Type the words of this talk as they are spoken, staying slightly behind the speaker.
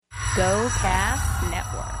GoCast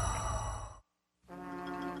Network.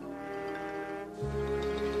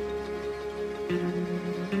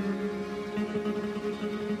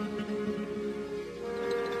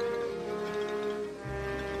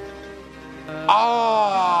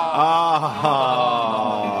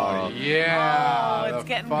 Yeah. Oh, it's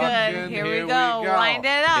getting good. Here we go. Wind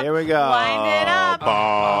it up. Here we go. Wind it up.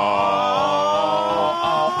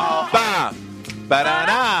 Ba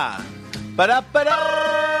ba-da-da.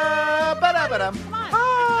 Ba-da-ba-da. Ba-da-ba-da. Come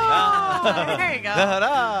on. There you go.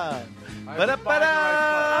 Da-da. Ba-da-ba-da.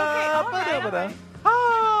 Okay, all right, all right. I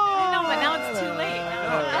know, but now it's too late.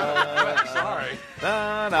 Sorry.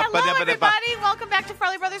 Hello, everybody. Welcome back to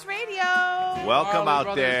Farley Brothers Radio. Welcome Farley out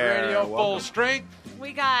Brothers there. Radio, full Welcome. strength.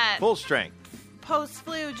 We got Full strength.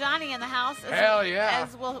 post-flu Johnny in the house. Hell yeah.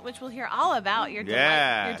 Which we'll hear all about. Your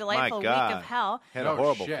Yeah, delightful my week God. of hell. Had a Oh,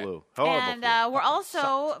 horrible shit. flu. Horrible And flu. we're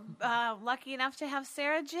also lucky enough to have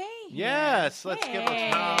Sarah J. here. Yes, let's give a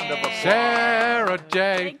Yay. round of applause. Sarah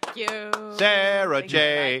J. Thank you. Sarah Thank you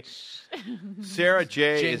J. much. Sarah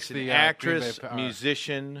J. Jinx is an the, actress, Green Bay Power.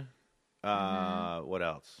 musician. What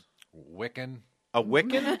else? Wiccan. A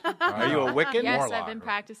Wiccan? Are you a Wiccan? Yes, Warlock. I've been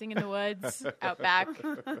practicing in the woods, out back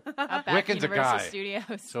Wiccan's a Universal guy. Studios.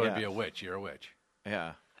 So it'd Yeah. be a witch. You're a witch.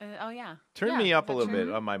 Yeah. Oh, yeah. Turn Yeah, me up a that's little bit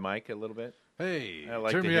true. on my mic a little bit. Hey, I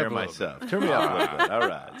like turn to me hear up a little myself. bit. Turn me up a little bit. All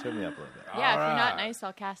right. Turn me up a little bit. Yeah, if you're not Alright. nice,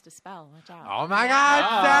 I'll cast a spell. Watch out. Oh my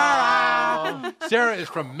God, Sarah! Sarah is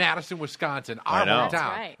from Madison, Wisconsin, our I know. hometown. That's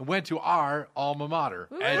right. And went to our alma mater,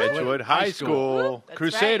 Woo. Edgewood High School. That's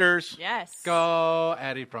Crusaders. Right. Yes. Go,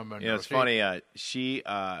 Eddie from Monroe. Yeah, it's Street. funny.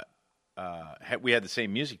 We had the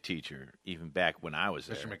same music teacher even back when I was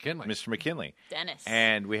there. Mr. McKinley. Mr. McKinley. Dennis.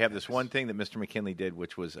 And we have this one thing that Mr. McKinley did,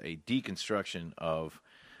 which was a deconstruction of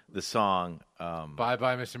the song. Bye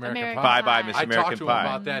bye, Miss American American Pie. Bye Bye Pie. Miss I American talked to him Pie.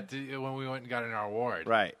 about that when we went and got an award.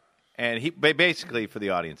 Right. And he basically, for the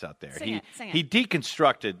audience out there, Sing it. he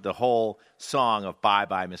deconstructed the whole song of Bye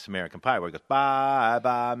Bye Miss American Pie, where he goes, Bye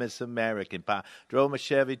Bye Miss American Pie, drove my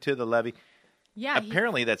Chevy to the levee. Yeah.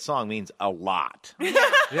 Apparently that song means a lot. Yeah,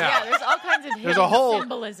 Yeah. there's all kinds of There's hidden a whole-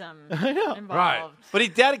 symbolism Right. involved. But he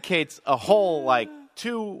dedicates a whole,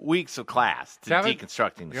 2 weeks of class to Kevin,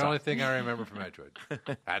 deconstructing the The song. only thing I remember from Edgewood.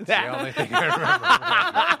 That's the only thing I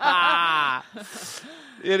remember.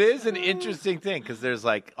 It is an interesting thing because there's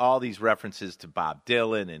all these references to Bob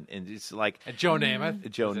Dylan and it's like And Joe Namath.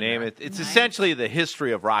 Joe is in there. Namath. It's essentially the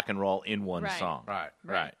history of rock and roll in one Right. song.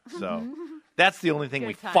 Right. So that's the only thing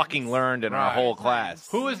we Good times. fucking learned in our Right. whole Good class.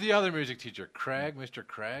 times. Who was the other music teacher? Craig? Mr.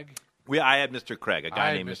 Craig? I had Mr. Craig, a guy I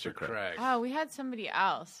had named Mr. Craig. Oh, we had somebody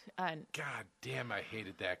else. God damn, I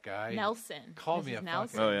hated that guy. Nelson. Called me Mrs. a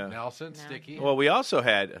Nelson. fucking Oh, yeah. Nelson, No. Sticky. Well, we also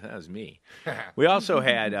had that was me. We also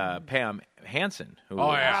had Pam Hansen. Who Oh,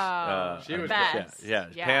 was, yeah. She was best. Yeah,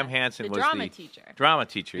 Yeah. Pam Hansen The was drama the teacher. drama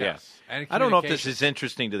teacher. Yes. Yeah. And I don't know if this communications. is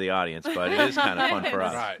interesting to the audience, but it is kind of fun for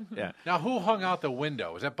us. Right. Yeah. Now, who hung out the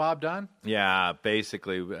window? Was that Bob Dunn? Yeah,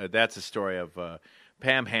 basically, that's a story of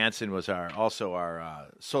Pam Hansen was also our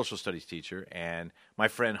social studies teacher, and my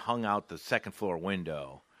friend hung out the second floor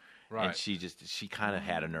window, Right. and she kind of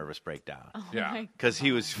had a nervous breakdown Yeah. my because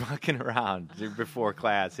he was fucking around before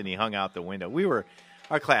class, and he hung out the window.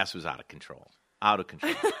 Our class was out of control.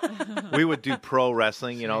 We would do pro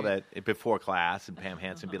wrestling, that before class, and Pam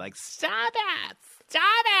Hansen would be like, "Stop it!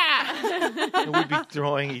 Stop it!" And we'd be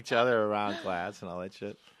throwing each other around class and all that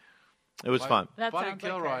shit. It was fun. That Buddy sounds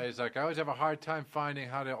like Kilroy her. is like, I always have a hard time finding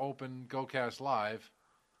how to open GoCast Live.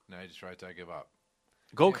 Now he just writes, I give up.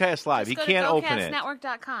 GoCast Live. Just He go can't to open it.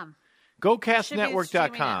 GoCastNetwork.com.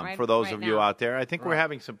 GoCastNetwork.com right- for those right of you now. out there. I think we're Right.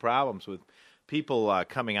 having some problems with people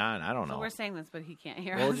coming on. I don't So know. we're saying this, but he can't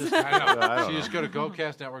hear We'll us. just- I know. I don't So you know. just go to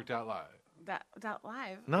GoCastNetwork.live. Dot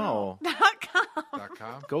live. No.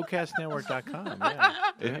 .com? GoCastNetwork.com. Yeah.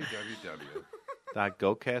 www.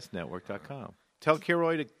 .GoCastNetwork.com. Tell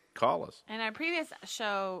Kilroy to call us. And our previous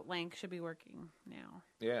show link should be working now.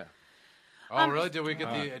 Yeah. Oh, really? Did we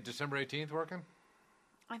get the December 18th working?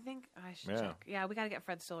 I think I should Yeah. check. Yeah, we got to get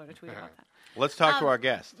Fred Stiller to tweet about that. Let's talk to our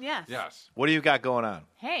guest. Yes. Yes. What do you got going on?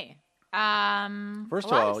 Hey. First a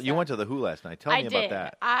of lot all, of you stuff. went to the Who last night. Tell me I about did.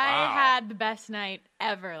 that. I Wow. had the best night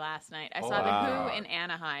ever last night. I saw Wow. the Who in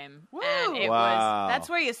Anaheim. Woo. And it Wow. That's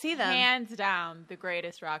where you see was them. hands down the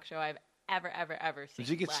greatest rock show I've ever seen. Did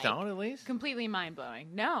you get Like, stoned at least? Completely mind blowing.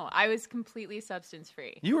 No, I was completely substance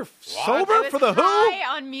free. You were I sober was for the Who?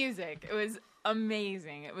 high on music. It was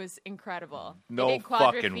amazing. It was incredible. No They did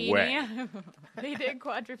fucking way. Quadrophenia. They did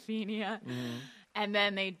Quadrophenia. And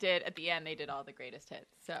then at the end, they did all the greatest hits.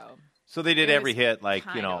 So they did It every was hit, like,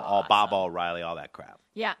 kind of all Bob awesome. O'Reilly, all that crap.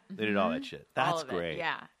 Yeah. They did all that shit. All That's of it. great.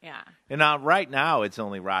 Yeah. And now, right now, it's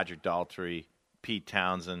only Roger Daltrey, Pete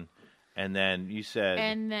Townsend, and then you said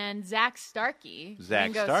And then Zach Starkey. Zach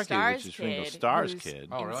Ringo Starkey, Starr's which is Ringo kid, Starr's who's kid.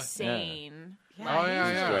 Oh, really? Insane. Oh, yeah,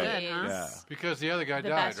 He's yeah. great. Good, huh? Yeah. Because the other guy The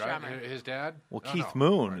died, best right? drummer. His dad? Well, Oh, Keith no.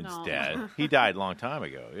 Moon is No. dead. He died a long time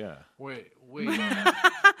ago. Yeah. Wait.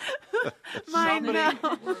 Mind Somebody, melt.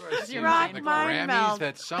 where have I seen Rock it? The mind Grammys melt.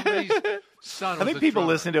 that somebody's son was I think a people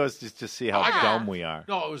drummer. listen to us just to see how Yeah. dumb we are.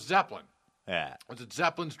 No, it was Zeppelin. Yeah. Was it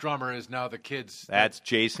Zeppelin's drummer is now the kid's... That's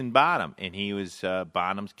Jason Bonham, and he was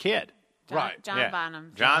Bonham's kid. right. John Yeah.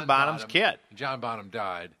 Bonham. John Bonham's kid. John Bonham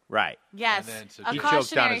died. Right. Yes. And then, so A He Cautionary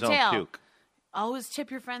choked on his own tale. puke. Always tip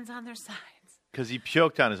your friends on their sides. Because he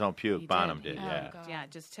puked on his own puke. He Bonham did. did, Oh, yeah. God. Yeah,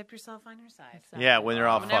 just tip yourself on your side. Yeah, when they're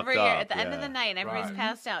all Whenever fucked you're up. at the end of yeah. the night and everybody's Right.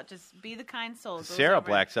 passed out, just be the kind soul. Goes Sarah over.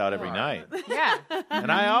 blacks out every Right. night. Yeah. And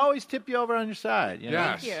I always tip you over on your side. You know?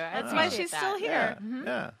 Yes. Thank you. I That's why appreciate she's that. still Yeah, here.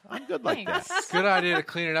 yeah. I'm good like that. Thanks. Good idea to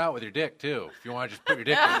clean it out with your dick, too. If you want to just put your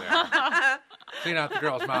dick in there. Clean out the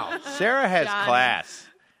girl's mouth. Sarah has Johnny. class.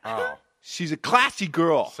 Oh, She's a classy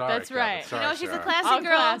girl. sorry. That's Kevin. right. Sorry, You know, she's a Sarah. classy All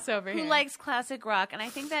girl class over who here. likes classic rock, and I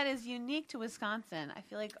think that is unique to Wisconsin. I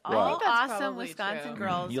feel like Right. all I think that's awesome probably Wisconsin true.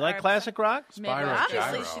 girls. You like are- classic rock? Spyro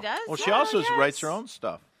Obviously, Gyro. she does. Well, she Yeah, also yes. writes her own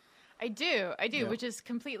stuff. I do, Yeah. which is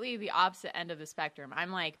completely the opposite end of the spectrum.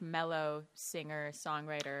 I'm like mellow singer,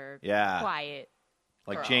 songwriter, Yeah. quiet.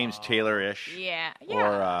 Like Girl. James Taylor-ish. Yeah,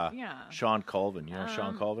 Or yeah. Sean Colvin. You know who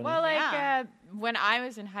Sean Colvin Well, is? like Yeah. when I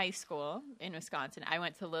was in high school in Wisconsin, I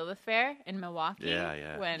went to Lilith Fair in Milwaukee. Yeah,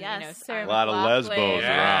 yeah. When Yes. Sarah A lot of McLachlan lesbos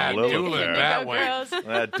Yeah, around Lilith dueling Fair. Batwing.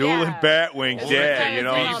 Girls. Dueling Yeah. Batwing, Old yeah, time you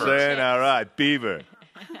know what I'm Beaver. saying? All right, Beaver.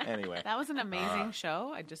 Anyway, That was an amazing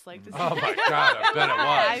show. I'd just like to say. Oh, my God. I bet it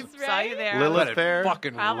I was. saw you there. Lilith Bet it Fair?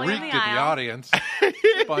 fucking Probably in reeked the in the aisle. audience.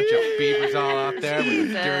 Bunch of beavers all out there with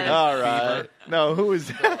Jesus. dirty all right. beaver. No, who is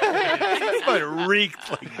that? But it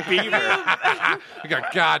reeked like Beaver. Like a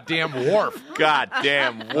goddamn wharf.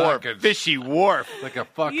 Goddamn wharf. Fucking- Fishy wharf. Like a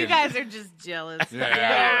fucking You guys are just jealous.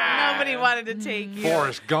 Yeah. Nobody wanted to take you.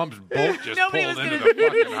 Forrest Gump's boat just Nobody pulled was into gonna-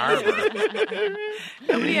 the fucking harbor.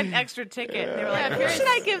 Nobody had an extra ticket. They were like, who should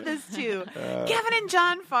I give this to? Kevin and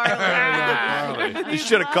John Farley. You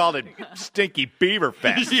should have called it Stinky Beaver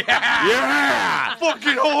Fest. Yeah. Yeah!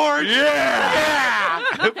 Fucking horse. Yeah!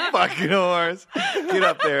 Fucking horse. Get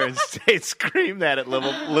up there and scream that at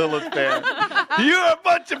Lilith Fair. You're a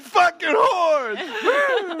bunch of fucking whores!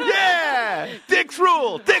 Yeah! Dick's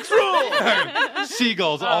rule! Dick's rule!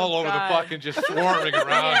 Seagulls all over God. the fucking just swarming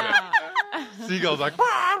around it. Seagulls like,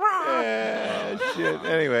 Yeah, shit.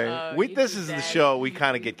 Anyway, Oh, we you this two is the dads. show. We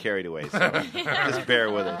kind of get carried away, so just bear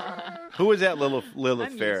with us. Who was at Lilith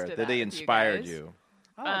I'm Fair used to that they that with you inspired guys. you?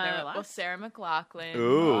 Oh, there were Well, lots. Sarah McLachlan.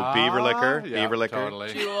 Ooh, Beaver Liquor. yeah, Beaver Liquor.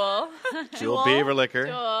 Totally. Jewel. Jewel Beaver Liquor.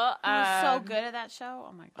 Jewel. He was so good at that show.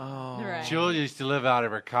 Oh my god. Oh, Right. Jill used to live out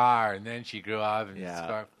of her car, and then she grew up and Yeah.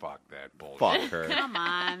 started, fuck that bullshit. fuck her. Come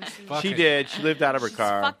on. She's Fuck. She did. She lived out of her she's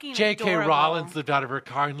car. fucking J.K. adorable. Rollins lived out of her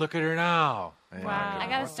car, and look at her now. Yeah. Wow. I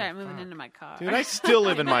gotta start moving into my car. Dude, I still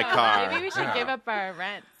live in my car. Maybe we should Yeah. give up our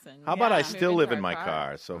rents. And How about I move still into live our in my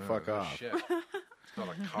car? So Oh, fuck off. Shit. It's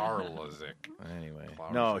called a car Lizic. Anyway,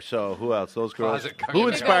 Flowers. no. So who else? Those girls. Closet Who Indigo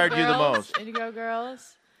inspired you the Girls, most? Indigo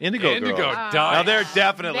Girls. Indigo Indigo Girls. died. Now they're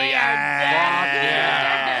definitely. They are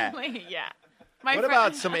yeah. definitely, yeah. My What friend-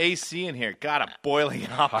 about some AC in here? God, I'm boiling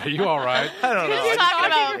up. Are you all right? I don't know. You're talking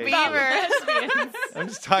about I Beaver. I'm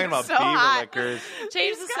just talking about So beaver hot. liquors.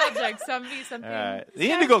 Change the subject. Something. All right. The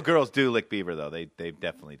Indigo Girls do lick beaver, though. They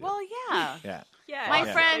definitely do. Well, yeah. Yeah. Yeah. My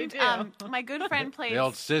Yeah. friend, They do. my good friend plays. The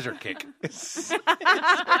old scissor kick.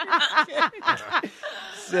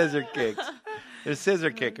 Scissor kicks. They're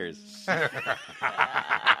scissor kickers.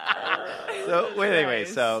 So, wait, anyway,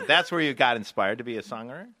 so that's where you got inspired to be a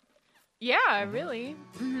songwriter? Yeah, really.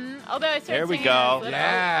 Mm-hmm. Although I started There we singing go. when I was little.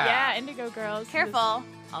 Yeah. Yeah, Indigo Girls. Careful.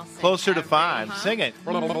 I'll sing Closer to every- 5. Sing it.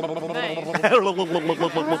 I'm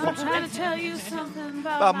trying to tell you something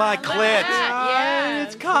About my clit. Yeah.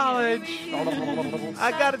 It's college.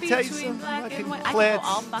 I gotta tell you Between something. black Fucking and white. I could go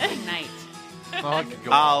all clits. fucking night. Oh, I could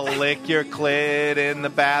go I'll lick your clit in the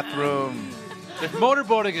bathroom. If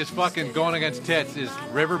motorboating is fucking going against tits, is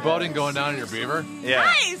riverboating going down in your beaver? Yeah.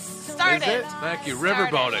 Nice. Start Is it. it? Thank you.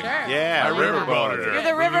 Started, Riverboating. sure. Yeah, I riverboated riverboater. her. You're the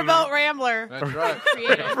riverboat rambler. That's right.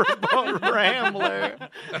 Creative. Riverboat rambler.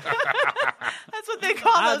 That's what they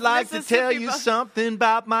call those I'd like to Mississippi tell you boats. something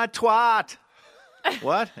about my twat.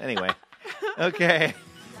 What? Anyway. Okay.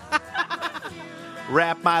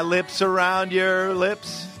 Wrap my lips around your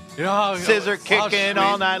lips. You know, Scissor how kicking sweet.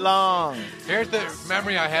 all night long. Here's the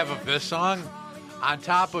memory I have of this song. On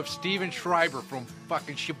top of Steven Schreiber from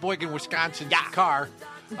fucking Sheboygan, Wisconsin's car.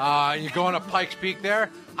 You're going up Pikes Peak there.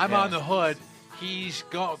 I'm on the hood. He's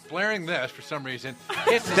blaring this for some reason.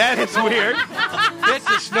 That is weird. Hits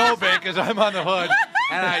the snowbank as I'm on the hood,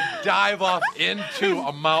 and I dive off into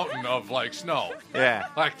a mountain of like snow. Yeah.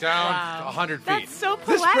 Like down 100 feet. That's so poetic.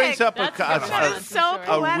 This brings up That is so a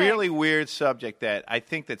poetic. really weird subject that I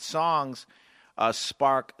think that songs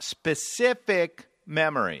spark specific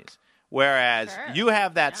memories. Whereas you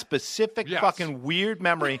have that specific fucking weird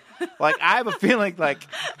memory. Like, I have a feeling like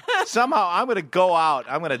somehow I'm going to go out,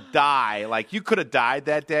 I'm going to die. Like, you could have died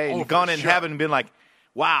that day and gone in heaven and been like,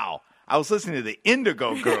 wow, I was listening to the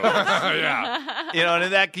Indigo Girls. Yeah. You know,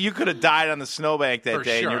 and that you could have died on the snowbank that For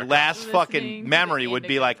day, sure. and your last Listening fucking to memory the would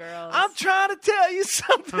be Indigo like, Girls. I'm trying to tell you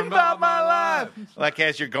something about my life. Like,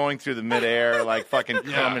 as you're going through the midair, like fucking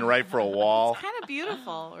coming right for a wall. Kind of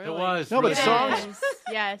beautiful, really. It was. No, but really songs- good.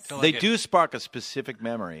 Yes. Don't They like it. do spark a specific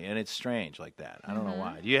memory, and it's strange like that. I don't know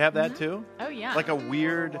why. Do you have that too? Oh yeah. Like a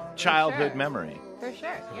weird childhood sure. memory. For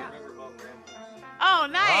sure. Yeah. Oh,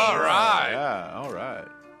 nice. All right. Yeah, all right.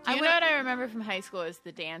 You know what I remember from high school is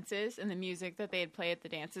the dances and the music that they'd play at the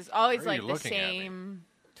dances. Always Why are you like the looking at me? same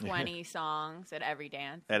 20 songs at every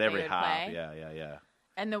dance. At that every they would hop. play. Yeah.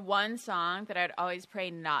 And the one song that I'd always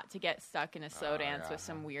pray not to get stuck in a slow dance with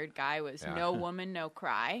some weird guy was "No Woman, No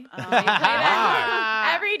Cry." They play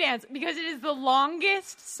that every dance because it is the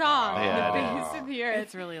longest song Oh, yeah, on it the face of the earth.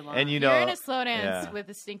 It's really long. And you If know, you're in a slow dance yeah. with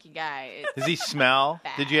a stinky guy. It's, Does he smell?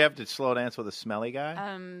 Bad. Did you have to slow dance with a smelly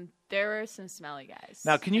guy? there were some smelly guys.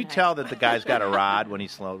 Now, can you in high tell school. that the guy's got a rod when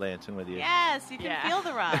he's slow dancing with you? Yes, you can Yeah. feel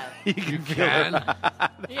the rod. You can feel Can. it.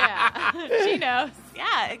 Yeah, she knows.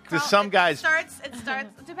 Yeah. Does some guys- It starts.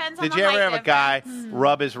 Depends on Did the you ever height have a guy difference.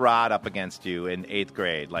 rub his rod up against you in 8th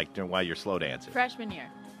grade, like while you're slow dancing? Freshman year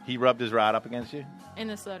He rubbed his rod up against you? in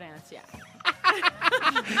the slow dance. Yeah.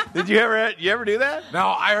 Did you ever do that? No,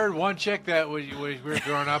 I heard one chick that we were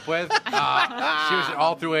growing up with. She was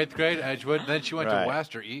all through 8th grade, Edgewood. Then she went Right. to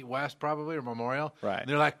West or West probably or Memorial. Right. And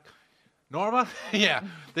they're like, Norma? Yeah.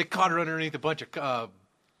 They caught her underneath a bunch of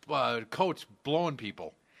coats blowing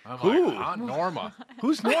people. I'm Who? like, Aunt Norma.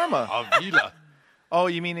 Who's Norma? Avila. Oh,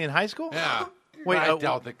 you mean in high school? Yeah. Wait, I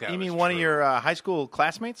don't think that you was mean one of true. your high school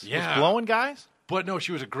classmates Yeah. was blowing guys? But no,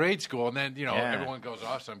 she was a grade school, and then, Yeah. everyone goes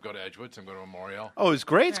off. Some go to Edgewood, some go to Memorial. Oh, it was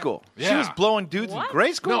grade school. She Yeah. was blowing dudes What? in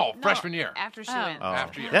grade school? No, freshman year. After she Oh. went. Oh,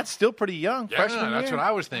 after you. that's still pretty young. Yeah, freshman that's year. what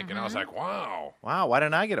I was thinking. I was like, wow. Wow, why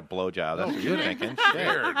didn't I get a blowjob? That's what you're thinking. Shit.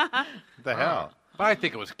 Weird. What the hell? But I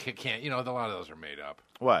think it was, a lot of those are made up.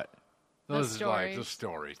 What? Those stories. those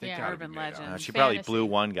stories. They Yeah. gotta be Urban made up. legends. She probably Fantasy. blew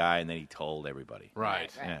one guy and then he told everybody. Right.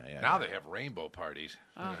 Yeah, yeah. Now they have rainbow parties.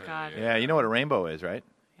 Oh, God. Yeah, you know what a rainbow is, right?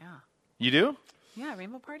 Yeah. You do? Yeah,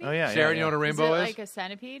 rainbow party? Oh, yeah. Sarah, yeah, you know what a Is rainbow it is? like a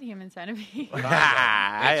centipede, human centipede?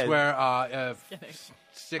 It's where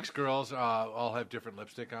 6 girls all have different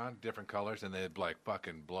lipstick on, different colors, and they like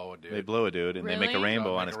fucking blow a dude. They blow a dude and they make a Really?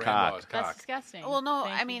 rainbow So on make his a rainbow on cock. his That's cock. disgusting. Well, no,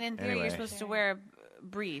 Thank I mean, you. in theory, Anyway. you're supposed to wear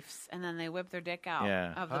briefs, and then they whip their dick out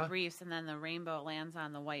Yeah. of the Huh? briefs, and then the rainbow lands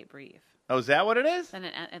on the white brief. Oh, is that what it is? Then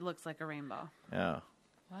it looks like a rainbow. Yeah.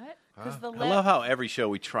 What? Because the I lip. love how every show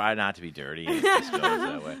we try not to be dirty and it just goes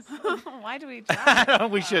that way. Why do we try?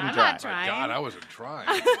 We shouldn't I'm try. not trying. God, I wasn't trying.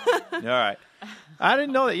 All right. I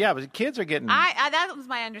didn't know that. Yeah, but kids are getting. That was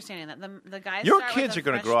my understanding. That the guys. Your start kids with are a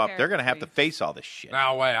going to fresh grow up. pair They're of going to have to briefs. face all this shit.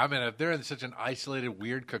 No way. I mean, if they're in such an isolated,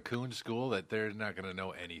 weird cocoon school that they're not going to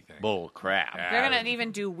know anything. Bull crap. Yeah. They're gonna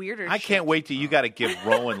even do weirder. I can't wait till you got to give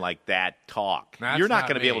Rowan like that talk. That's You're not not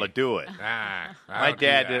going to be me. able to do it. Nah, I My don't do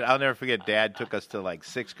dad that. did. I'll never forget. Dad took us to like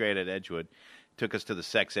 6th grade at Edgewood. Took us to the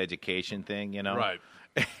sex education thing, you know. Right.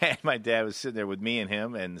 And my dad was sitting there with me and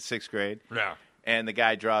him in the 6th grade. Yeah. And the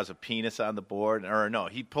guy draws a penis on the board, or no,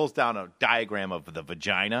 he pulls down a diagram of the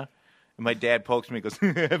vagina. And my dad pokes me and goes,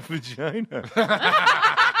 vagina.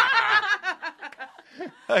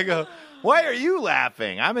 I go, why are you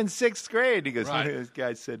laughing? I'm in 6th grade. He goes, Right. this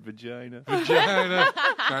guy said vagina. Vagina.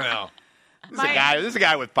 I know. This is a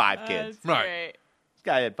guy with 5 kids. That's Right. great. This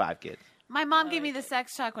guy had 5 kids. My mom gave me the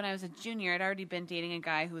sex talk when I was a junior. I'd already been dating a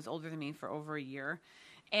guy who was older than me for over a year.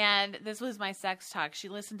 And this was my sex talk. She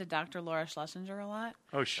listened to Dr. Laura Schlesinger a lot.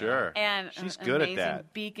 Oh, sure. And She's an good at amazing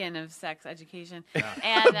that. beacon of sex education.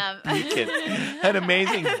 And Beacon. An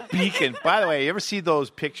amazing beacon. By the way, you ever see those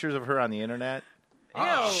pictures of her on the internet?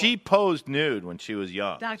 Oh. She posed nude when she was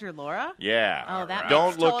young. Dr. Laura? Yeah. Oh, that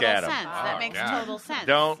Don't makes look total at 'em. sense. That Oh, makes God. total sense.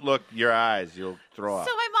 Don't look your eyes. You'll throw up.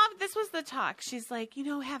 So my mom, this was the talk. She's like,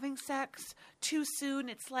 having sex too soon,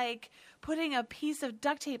 it's like putting a piece of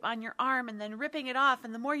duct tape on your arm and then ripping it off,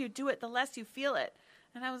 and the more you do it, the less you feel it.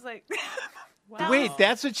 And I was like, Wait,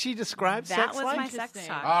 that's what she describes that sex was like? my sex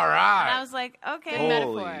talk. All And right. I was like, okay,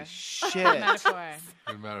 Holy metaphor. shit. Metaphor.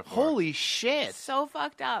 Good metaphor. Holy shit. so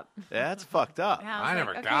fucked up. That's fucked up. And I, was I like,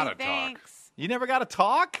 never okay, got a talk. thanks. You never got a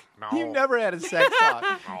talk? No. You never had a sex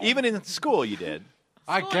talk. Even in school, you did.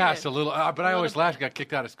 I School guessed did. a little, but I always laughed. Got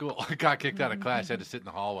kicked out of school. Got kicked out of class. Had to sit in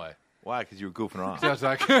the hallway. Why? Because you were goofing around. So I was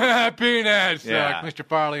like, penis. Yeah. Like Mr.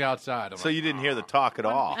 Farley outside. I'm So like, you didn't hear the talk at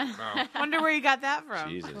all. no. Wonder where you got that from.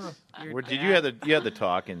 Jesus. Your Where, did dad. you have the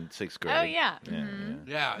talk in 6th grade? Oh, yeah. Yeah.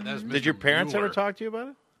 Yeah, that's Did Mr. your parents ever Mueller. talk to you about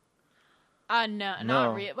it? No, No.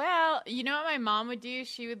 not really. Well, you know what my mom would do?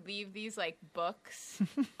 She would leave these like books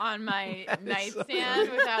on my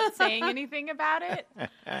nightstand without saying anything about it.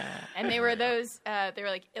 And they were those. They were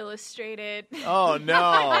like illustrated. Oh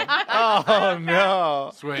no! Oh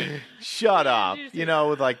no! Sweet. Shut up! Did you see You know,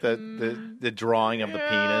 with like the drawing of the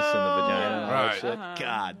penis and the vagina and all that Right. shit. Uh-huh.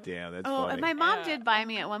 God damn, that's Oh, funny. and my mom Yeah. did buy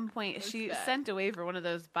me at one point. She bad. sent away for one of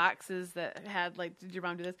those boxes that had like, did your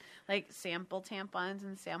mom do this? Like sample tampons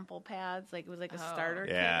and sample pads. Like it was like a starter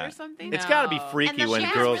Yeah. kit or something. It's got to be No. freaky And the when she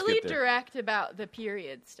She girls was really get there. direct about the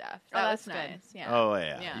period stuff. Oh, That that's was good. nice. Yeah. Oh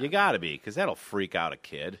yeah, Yeah. you got to be because that'll freak out a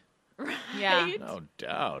kid. Yeah. Right? No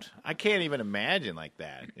doubt. I can't even imagine like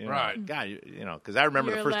that. You know? Right. God, you know, because I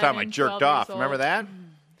remember You're the first time I 11, jerked 12 off. years Remember old. that?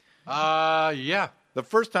 Yeah. The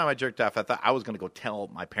first time I jerked off, I thought I was going to go tell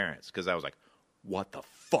my parents because I was like, "What the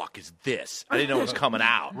fuck is this?" I didn't know it was coming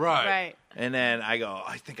out. Right. Right. And then I go,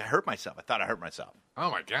 "I think I hurt myself." I thought I hurt myself. Oh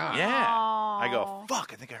my God. Yeah. I go, Aw.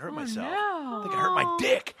 "Fuck! I think I hurt myself. no. I think I hurt my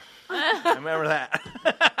dick." I remember that.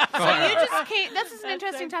 So you just came. This is an That's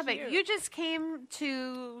interesting so topic. cute. You just came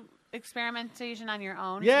to experimentation on your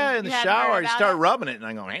own. Yeah, You in the hadn't heard shower, you about start it? rubbing it, and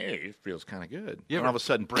I go, "Hey, this feels kind of good." You and ever all of a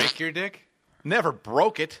sudden, break your dick? never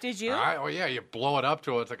broke it. Did you? Oh yeah, you blow it up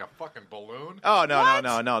to it's like a fucking balloon. Oh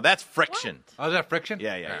no! That's friction. Oh, is that friction?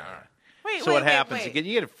 Yeah. all right. Wait, So wait, what wait, happens? wait.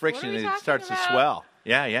 You get a friction, What are we and it talking starts to about? swell.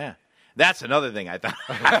 Yeah. That's another thing I thought.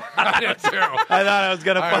 I did too. I thought I was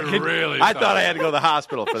gonna I fucking. really I thought thought I had to go to the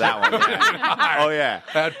hospital for that one. Yeah. Oh yeah,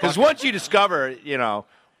 That because fucking- once you discover, you know,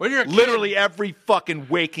 When you're a kid, literally every fucking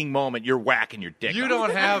waking moment, you're whacking your dick. you off.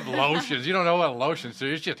 don't have lotions. You don't know what lotions. So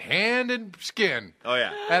it's just hand and skin. Oh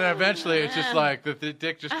yeah, And eventually, it's just like the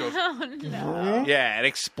dick just goes. yeah, it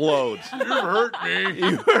explodes. You hurt me.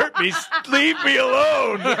 You hurt me. Leave me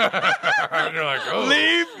alone. And you're like, oh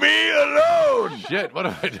Leave me alone. shit, what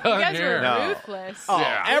have I done You guys here? were No. ruthless. Oh,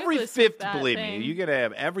 Yeah. every Ruthless with fifth, that believe thing. me, you're gonna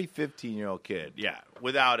have every 15-year-old kid. Yeah,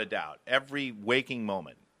 without a doubt, every waking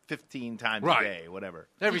moment, 15 times Right. a day, whatever.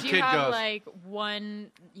 Every Did kid you have goes. like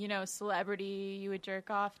one, celebrity you would jerk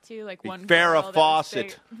off to, like one Farrah girl that was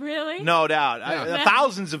Fawcett. big? Really? No doubt, Yeah.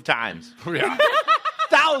 thousands of times, yeah,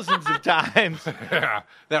 thousands of times, yeah.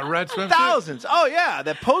 That red swimsuit. thousands. Oh yeah,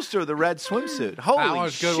 that poster of the red swimsuit. Holy That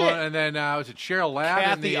was a shit! good one. And then was it Cheryl Ladd? in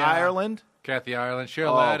Kathy the, Ireland. Kathy Ireland. Cheryl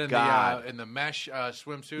Oh, Ladd God. in the mesh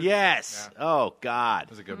swimsuit. Yes. Yeah. Oh God, That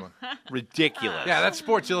was a good one. ridiculous. Yeah, that's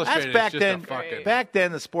Sports Illustrated. That's back It's just then. A fucking, Back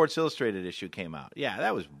then, the Sports Illustrated issue came out. Yeah,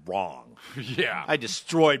 that was wrong. yeah. I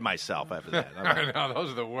destroyed myself after that. I'm like, I know,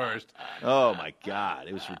 those are the worst. oh my God,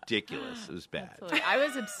 it was ridiculous. It was bad. Absolutely. I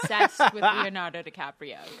was obsessed with Leonardo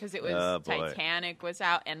DiCaprio because it was Oh, boy. Titanic was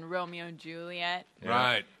out and Romeo and Juliet,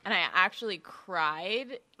 Right. and I actually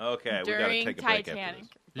cried Okay, we gotta during take a break after Titanic. this.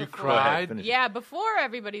 You before- Go ahead, cried? finish. Yeah, before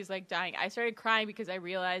everybody's like dying, I started crying because I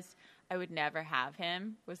realized I would never have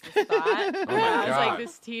him. Was the thought? I was God. like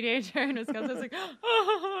this teenager in Wisconsin. I was like,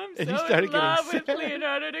 oh, I'm And you so started in getting love with sad.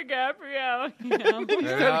 Leonardo DiCaprio. You know? And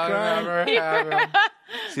I'll never have him.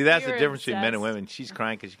 See, that's We the were difference between men and obsessed. women. She's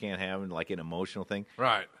crying because she can't have him, like an emotional thing.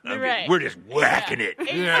 Right. Right. We're just whacking it.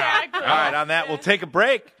 Exactly. All right, on that, we'll take a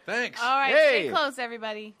break. Thanks. All right, Hey. stay close,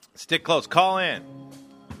 everybody. Stick close. Call in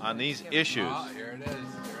on these issues. Oh, here it is.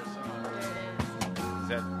 Is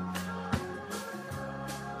that-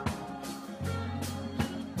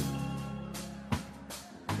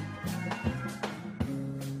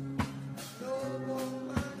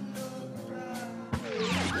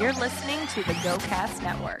 You're listening to the GoCast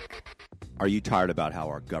Network. Are you tired about how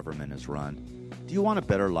our government is run? Do you want a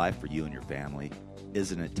better life for you and your family?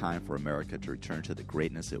 Isn't it time for America to return to the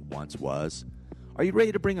greatness it once was? Are you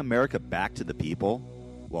ready to bring America back to the people?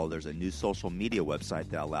 Well, there's a new social media website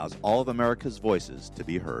that allows all of America's voices to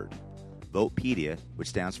be heard. Votepedia, which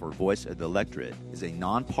stands for Voice of the Electorate, is a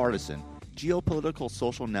nonpartisan, geopolitical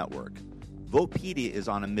social network. Votepedia is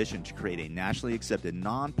on a mission to create a nationally accepted,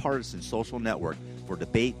 nonpartisan social network for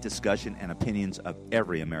debate, discussion, and opinions of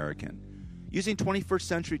every American. Using 21st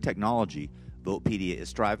century technology, Votepedia is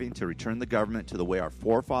striving to return the government to the way our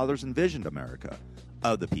forefathers envisioned America,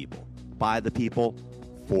 of the people, by the people,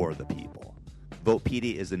 for the people.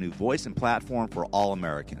 Votepedia is the new voice and platform for all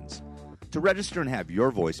Americans. To register and have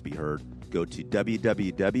your voice be heard, go to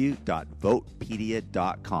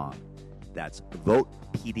www.votepedia.com. That's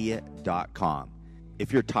votepedia.com.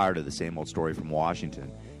 If you're tired of the same old story from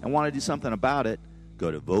Washington and want to do something about it, go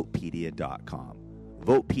to votepedia.com.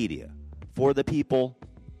 Votepedia, for the people,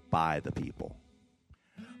 by the people.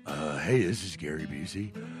 Hey, this is Gary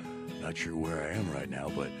Busey. Not sure where I am right now,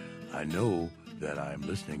 but I know that I'm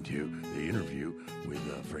listening to the interview with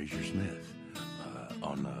Fraser Smith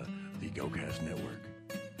on the GoCast Network.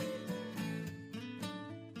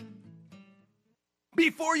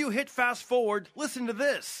 Before you hit fast forward, listen to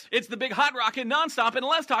this. It's the big hot rockin', non-stop and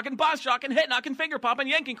less talking, boss jockin', head knockin', finger poppin',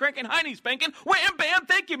 yanking, crankin', hiney spankin', wham bam,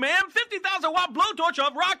 thank you ma'am, 50,000 watt blowtorch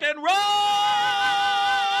of rock and roll!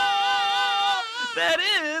 That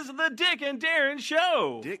is the Dick and Darren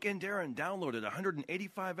Show. Dick and Darren downloaded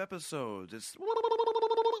 185 episodes. It's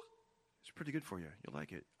pretty good for you. You'll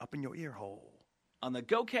like it. Up in your ear hole. On the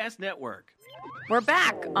GoCast Network. We're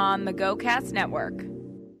back on the GoCast Network.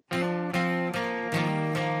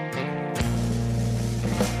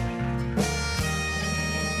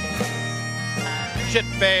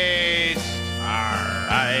 Shit-faced.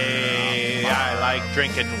 I like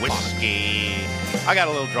drinking whiskey. I got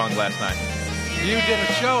a little drunk last night. You did a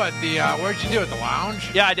show at the, where'd you do it, the lounge?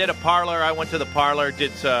 Yeah, I did a parlor. I went to the parlor,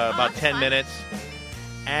 did about that's 10 fun. minutes,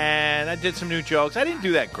 and I did some new jokes. I didn't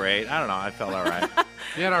do that great. I don't know. I felt all right.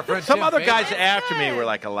 You had our friend Some Tim other Baker. guys after me were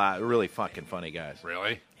like really fucking funny guys.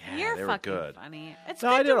 Really? Yeah, You're they were fucking good. funny. It's No,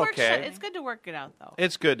 good I to did work okay. It's good to work it out, though.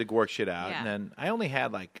 It's good to work shit out. Yeah. And then I only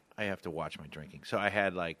had I have to watch my drinking. So I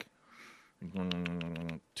had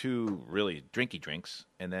 2 really drinky drinks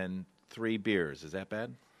and then 3 beers. Is that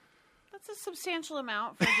bad? That's a substantial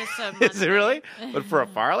amount for just a Is it really? But for a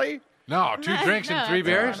Farley? No, 2 drinks and 3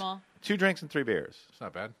 beers? 2 drinks and 3 beers. It's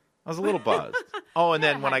not bad. I was a little buzzed. Oh, and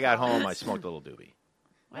then when I got home, I smoked a little doobie.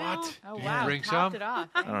 What? Oh, Did wow. you drink Topped some? it off.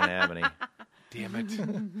 I don't have any. Damn it.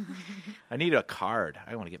 I need a card.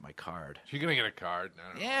 I want to get my card. You're going to get a card?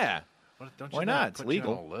 I don't know. Yeah. Don't Why you not? that It's put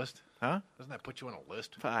legal. You on a list? Huh? Doesn't that put you on a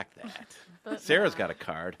list? Fuck that. But Sarah's got a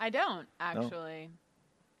card. I don't, actually.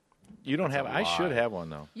 You don't That's have. a I should lie. have one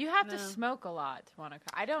though. You have to smoke a lot to want a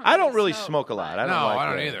car. I don't really smoke a lot. I don't No, like I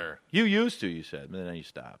don't that. either. You used to, you said, but then you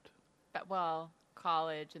stopped. Well,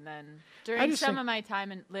 college and then during just some think- of my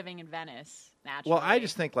time living in Venice, naturally. Well, I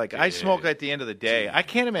just think I smoke at the end of the day. I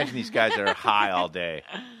can't imagine these guys that are high all day.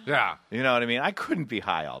 Yeah. You know what I mean? I couldn't be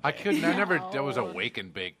high all day. I couldn't. I never. That was a wake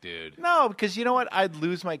and bake, dude. No, because you know what? I'd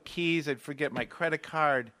lose my keys. I'd forget my credit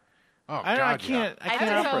card. Oh, I God, can't. I I can't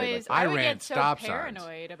was operate always, like I I would ran get so stop signs.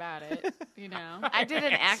 paranoid about it, you know. I did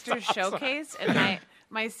an actor's showcase, and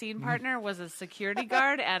my scene partner was a security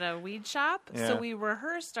guard at a weed shop. Yeah. So we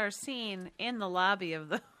rehearsed our scene in the lobby of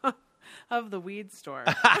the weed store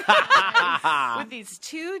with these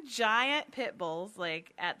 2 giant pit bulls,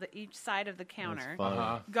 at each side of the counter, fun.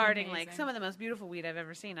 Uh-huh. guarding Amazing. some of the most beautiful weed I've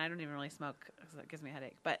ever seen. I don't even really smoke because it gives me a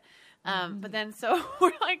headache, but then so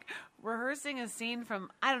we're rehearsing a scene from,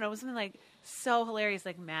 I don't know, it was something so hilarious,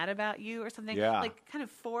 Mad About You or something. Yeah. Kind of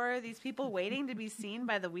 4 of these people waiting to be seen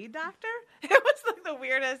by the weed doctor. It was the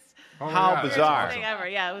weirdest Oh, How yeah, that's bizarre. thing ever.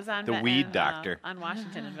 Yeah, it was on The weed doctor. on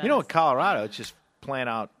Washington. In You know, in Venice. Colorado, it's just plain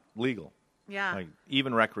out legal, Yeah.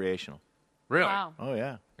 even recreational. Really? Wow. Oh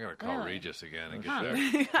yeah, I'm gonna call Really? Regis again and Huh.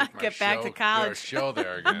 get there. Get back to college. Our show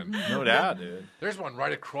there again. no doubt, dude. There's one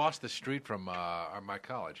right across the street from my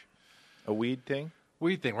college. A weed thing.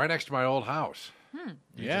 Weed thing right next to my old house. You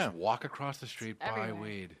Yeah. just walk across the street, buy Everywhere.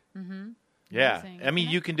 weed. Yeah, Amazing, I mean,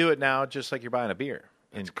 isn't you it? can do it now, just like you're buying a beer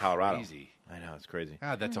in Colorado. Crazy. I know it's crazy.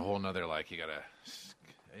 God, that's a whole nother you gotta.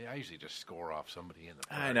 I usually just score off somebody in the.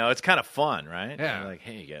 Park. I know it's kind of fun, right? Yeah. You're like,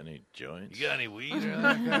 hey, you got any joints? You got any weed? Or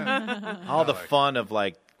like that? All the like- fun of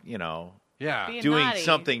Yeah. Being doing naughty.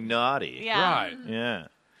 something naughty. Yeah. Right. Yeah.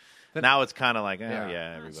 Now it's kind of like, Yeah.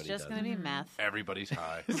 yeah, It's everybody just does going to it. be meth. Everybody's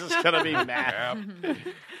high. It's just gonna be mad. Yep.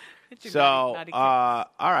 Get your So, naughty kids.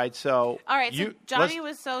 all right. So, all right, so you- Johnny let's-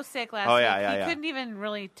 was so sick last Oh, week, yeah, yeah, he yeah. couldn't even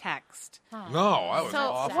really text. No, I was So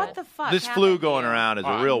awful. what the fuck? this happened flu to going you? around is a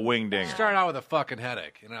Oh, real wing dinger. Started out with a fucking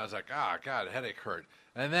headache, and I was like, God, headache hurt.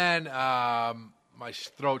 And then my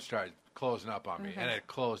throat started closing up on me, and it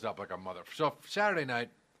closed up like a mother. So Saturday night,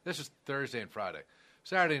 this is Thursday and Friday.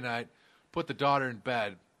 Saturday night, put the daughter in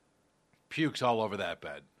bed, pukes all over that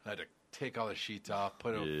bed. I had to take all the sheets off,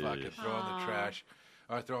 put them fucking throw in the trash,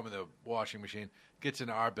 or throw them in the washing machine. Gets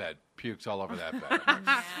into our bed, pukes all over that bed. I'm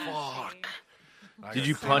like, fuck. Did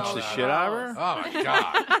you punch the shit out of her? Oh my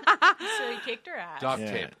god! So he kicked her ass. Duct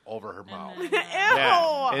tape over her mouth.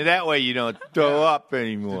 Yeah. And that way you don't throw up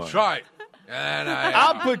anymore. That's right. And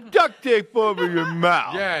I'll put duct tape over your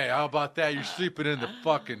mouth. Yeah, how about that? You're sleeping in the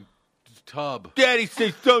fucking tub. Daddy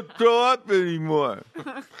says don't throw up anymore.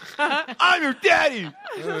 I'm your daddy.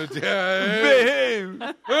 Dad.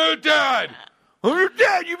 Behave. Dad. I'm your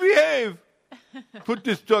dad. You behave. Put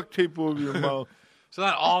this duct tape over your mouth. So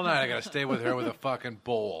then all night I got to stay with her with a fucking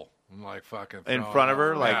bowl. I'm like fucking In front of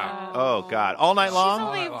her? Like, yeah. oh, God. All night long?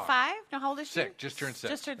 She's only 5? No, how old is she? 6. Just turned 6.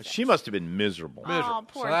 Just turned 6. She must have been miserable. Oh,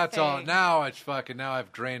 poor So that's all. thing. Now it's fucking. Now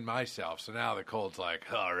I've drained myself. So now the cold's like,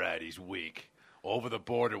 all right, he's weak. Over the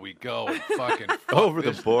border we go. And fucking Over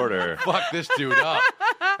the border. Fuck this dude up.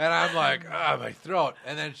 And I'm like, my throat.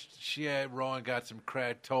 And then Rowan got some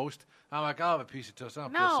crab toast. I'm like, I'll have a piece of toast. I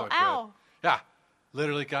don't feel so good. Ow. Yeah.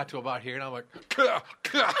 Literally got to about here, and I'm like,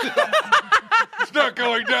 it's not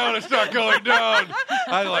going down. It's not going down.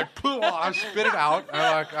 I like, I spit it out.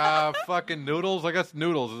 I'm like, fucking noodles. I guess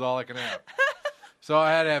noodles is all I can have. So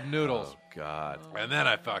I had to have noodles. Oh, God. And then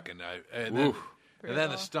I fucking, and then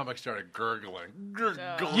the stomach started gurgling.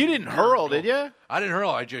 You didn't hurl, did you? I didn't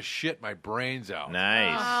hurl. I just shit my brains out.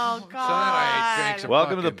 Nice. Oh, God. So then I drank some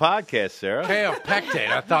Welcome to the podcast, Sarah. Kaopectate.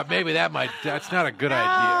 I thought maybe that's not a good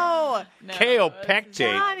idea. No. Kaopectate.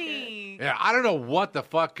 Johnny. Yeah, I don't know what the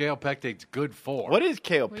fuck kaopectate's good for. What is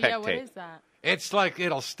Well, kaopectate? yeah, what is that? It's like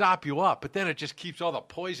it'll stop you up, but then it just keeps all the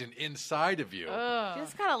poison inside of you. You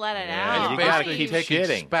just gotta let it Yeah, out. you gotta Basically keep taking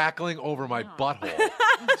shitting. spackling over my butthole.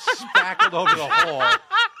 Spackled over the hole.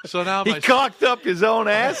 So now He my cocked up his own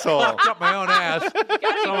asshole. fucked up my own ass. So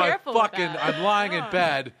I'm careful with fucking, that. I'm lying in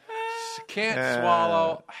bed, can't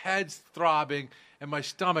swallow, head's throbbing, and my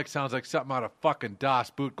stomach sounds like something out of fucking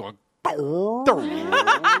Das Boot going. And I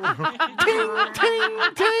was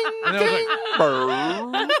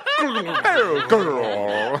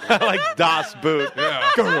like, Like Das Boot.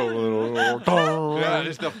 yeah,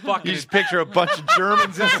 just the fucking. You just picture a bunch of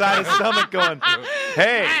Germans inside his stomach going,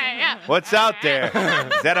 hey, what's out there?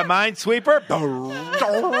 Is that a minesweeper?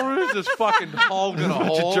 just fucking hole in a A bunch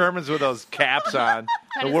hole. of Germans with those caps on.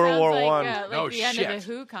 Kinda The World sounds War like, One. like No the end shit. of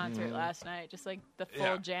the Who concert last night, just like the full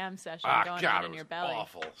Yeah. jam session going God, on it in was your belly.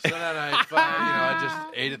 awful. So then I just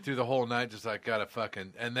ate it through the whole night, just like got a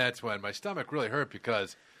fucking, and that's when my stomach really hurt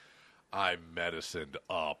because I medicined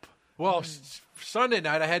up. Well, Sunday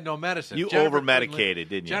night I had no medicine. You Jennifer over-medicated, couldn't leave.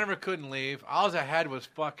 didn't you? Jennifer couldn't leave. All I had was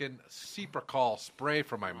fucking Cipracol spray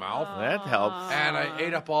for my mouth. That helps. And I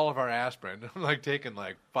ate up all of our aspirin. I'm like taking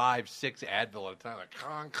like 5-6 Advil at a time, like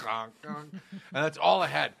conk, conk, conk. And that's all I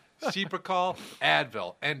had. Cipracol,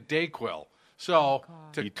 Advil, and Dayquil. So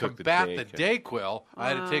to You took the combat the Dayquil. Dayquil, I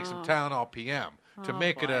had to take some Tylenol PM to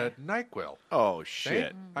make it a NyQuil. Oh,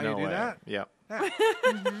 shit. How no you do way. that? Yep. Yeah.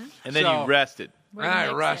 And then So- you rested. And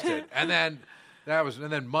I rested. And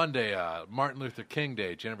then Monday, Martin Luther King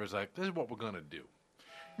Day, Jennifer's like, this is what we're going to do.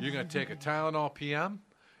 You're going to take a Tylenol PM,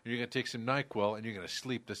 you're going to take some NyQuil, and you're going to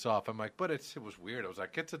sleep this off. I'm like, but it was weird. I was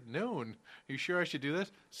like, it's at noon. Are you sure I should do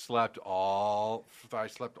this? I slept all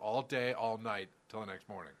day, all night, till the next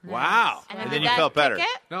morning. Wow. And And did then you that felt better. kick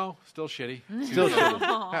it? No, still shitty. Still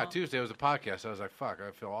shitty. Yeah, Tuesday was a podcast. I was like, fuck, I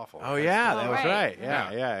feel awful. Oh, yeah, that was right.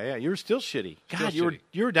 right. Yeah. You were still shitty. God, Still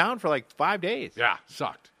you were down for like 5 days. Yeah,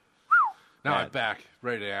 sucked. Now Bad. I'm back,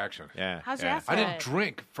 ready to action. Yeah. How's your yeah. asshole? I didn't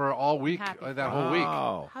drink for all week, Happy that whole week.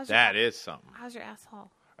 Oh, How's your- that is something. How's your asshole?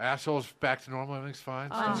 Asshole's back to normal. Everything's fine.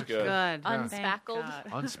 That's good. Unspackled.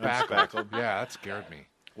 Unspackled. Yeah, that scared me.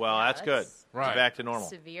 Well, that's good. Right. It's back to normal.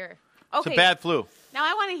 Severe. It's a bad flu. Now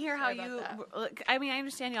I want to hear how Sorry about you. I mean, I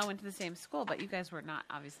understand y'all went to the same school, but you guys were not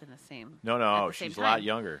obviously in the same. No, at the same she's a lot time.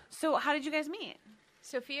 younger. So how did you guys meet?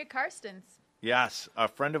 Sophia Karstens. Yes, a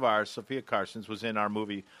friend of ours, Sophia Carstens, was in our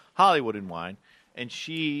movie Hollywood and Wine, and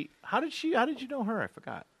how did you know her? I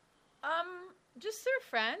forgot. Just through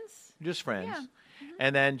friends. Just friends. Yeah.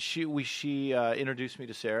 And then she introduced me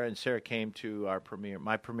to Sarah, and Sarah came to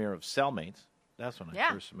my premiere of Cellmates. That's when I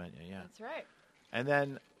Yeah. first met you. Yeah. That's right. And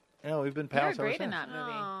then we've been You were pals ever great in since. that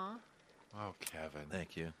movie. Aw. Oh, Kevin.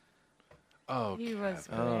 Thank you. Oh, He was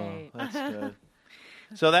Kevin. great. Oh, that's good.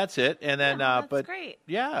 So that's it. And then, That's but great.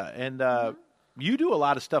 yeah, and you do a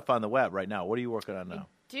lot of stuff on the web right now. What are you working on now?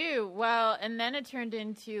 Well, and then it turned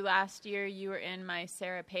into last year you were in my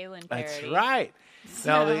Sarah Palin parody. That's right.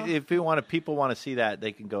 Now, if people want to see that,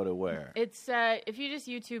 they can go to where? It's if you just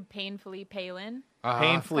YouTube Painfully Palin.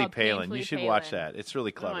 Painfully Called Palin. Painfully You should Palin. watch that. It's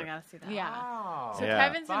really Oh, clever. I gotta see that. Yeah. Oh, So Yeah.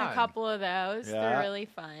 Kevin's in a couple of those. Yeah. They're really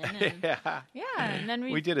fun. And, Yeah. and then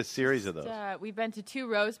We did a series of those. We've been to 2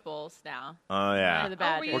 Rose Bowls now. Oh, yeah. For the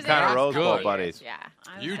bad were days. you What kind of there? Rose Bowl Good. buddies? Yeah.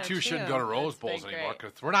 I You was two there, shouldn't too. go to Rose That's Bowls been anymore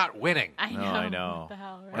great. because we're not winning. I know. No, I know. What the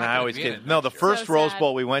hell, right? And I always Not gonna get be in no. it The next first So Rose sad.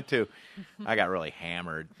 Bowl we went to, I got really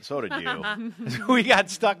hammered. So did you. We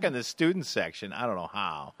got stuck in the student section. I don't know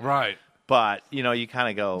how, Right. but you kind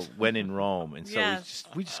of go when in Rome, and so Yes.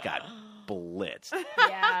 we just got blitzed.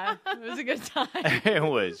 Yeah. It was a good time. It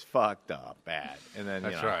was fucked up bad, and then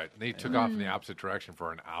That's right. They took off in the opposite direction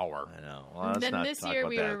for an hour. I know. Well, let's Then not this talk year about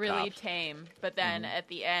we that, were really cops. tame, but then at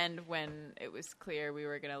the end when it was clear we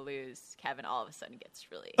were going to lose, Kevin all of a sudden gets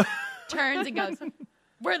really turns and goes,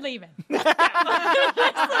 "We're leaving." Just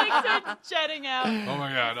like starts jetting out. Oh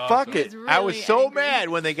my God! Fuck awesome. it! was I was really so angry. mad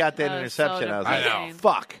when they got that That was so interception. I was like, depressing.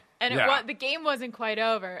 "Fuck!" And Yeah. the game wasn't quite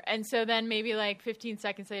over. And so then maybe like 15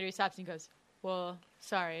 seconds later he stops and goes, "Well,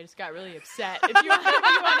 sorry, I just got really upset. If you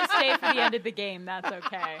want to stay for the end of the game, that's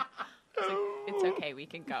okay." I was like, "It's okay, we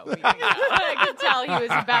can go." I could tell he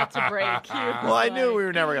was about to break. He was Well, I knew like- we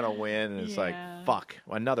were never gonna win, and it's Yeah. like, fuck,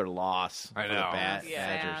 another loss I for the know. Badgers.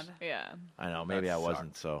 Sad. Yeah. I know. Maybe That I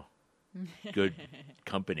wasn't so good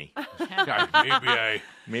company. God, Maybe I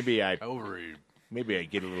maybe I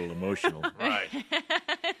get a little emotional. right.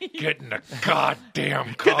 Get in the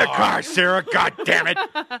goddamn car. Get in the car, Sarah. God damn it,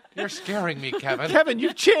 You're scaring me, Kevin. Kevin,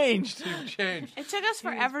 you've changed. You've changed. It took us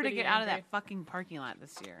forever to pretty get out of angry. that fucking parking lot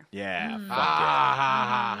this year. Yeah, fuck That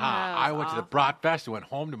I was went to the Brat Fest and went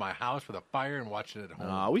home to my house with a fire and watched it at home.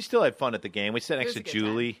 yeah. We still had fun at the game. We sat next was to a good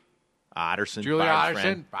Julie Otterson. Julie Bob's Otterson,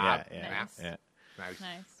 friend. Bob. Yeah, Nice. yeah. Nice.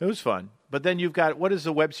 Nice. It was fun. But then you've got, what is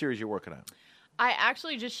the web series you're working on? I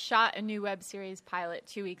actually just shot a new web series pilot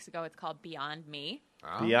 2 weeks ago. It's called Beyond Me.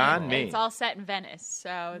 Oh. Beyond And Me. It's all set in Venice,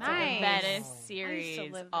 so it's like a Nice. Venice I used to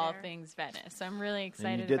series, live all there. things Venice. So I'm really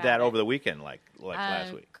excited. And you did about that it. over the weekend, like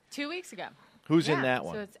last week. 2 weeks ago. Who's in Yeah, that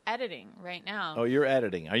one? So it's editing right now. Oh, you're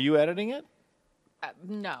editing. Are you editing it?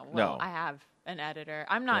 No, No. well, I have an editor.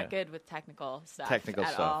 I'm not Yeah. good with technical stuff. Technical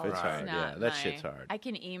at stuff. all. It's hard. not Yeah, that my- shit's hard. I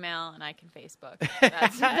can email and I can Facebook.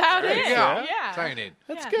 That's about There it. you go. Yeah. That's all you need.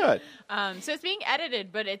 That's Yeah. good. So it's being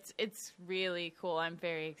edited, but it's really cool. I'm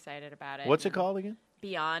very excited about it. What's it called again?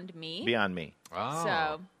 Beyond Me. Beyond Me. Oh.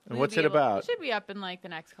 So, And what's it about? It should be up in like the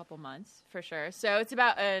next couple months for sure. So it's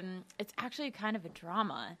about it's actually kind of a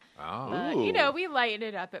drama. Oh. But, Ooh. we lighten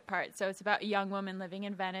it up at parts. So it's about a young woman living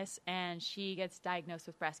in Venice, and she gets diagnosed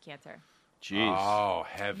with breast cancer. Jeez. Oh,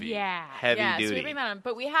 heavy. Yeah, Heavy yeah. So duty. we bring that on.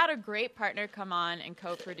 But we had a great partner come on and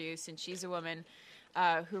co-produce, and she's a woman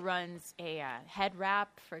who runs a head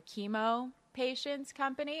wrap for chemo patients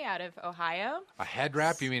company out of Ohio. A head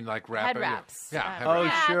wrap? You mean like wrap? Head wraps. Yeah. Um, Head Oh,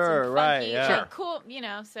 wrap. yeah, sure, some right, funky, yeah. like, Sure.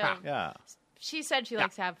 cool, so Yeah. she said she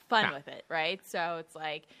likes to have fun with it, right? So it's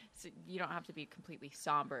like you don't have to be completely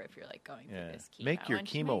somber if you're like going Yeah. through this chemo. Make your And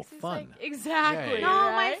she chemo makes these, fun. like- exactly. Yeah, No,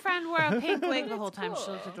 yeah, my right? friend wore a pink wig the whole It's time. She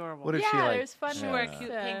cool. looked adorable. What if yeah, she like? there's fun. She wore a Yeah.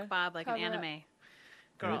 cute to pink bob like an cover up. anime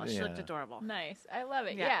girl. She looked Yeah. adorable. Nice. I love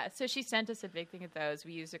it. Yeah. Yeah. So she sent us a big thing of those.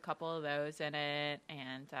 We used a couple of those in it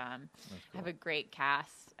and have a great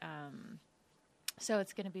cast. So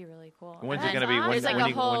it's going to be really cool. When's it And going to be? there's like a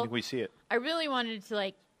When whole, can we see it? I really wanted to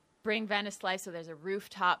like bring Venice to life. So there's a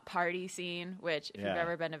rooftop party scene, which if Yeah. you've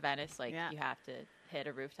ever been to Venice, like Yeah. you have to hit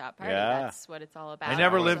a rooftop party. Yeah. That's what it's all about. I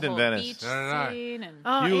never There's lived a in whole Venice. Beach No. scene and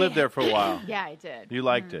Oh, You lived there for a while. yeah, I did. You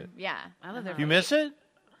liked it. Yeah. I lived there. You miss it?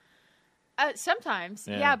 Sometimes,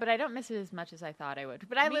 Yeah. yeah, but I don't miss it as much as I thought I would.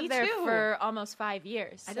 But I Me lived there too. for almost 5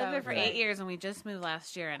 years. I so lived there for it's 8 like- years, and we just moved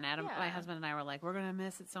last year. And Adam, Yeah. my husband, and I were like, "We're gonna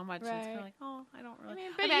miss it so much." And it's Right. like, "Oh, I don't really." I mean,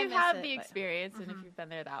 I but mean, I you miss have it, the but- experience, and if you've been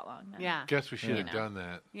there that long, then Yeah, Guess we should have know. done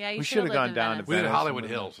that. yeah. You We should have should've gone lived in down to Venice. We did Venice. Hollywood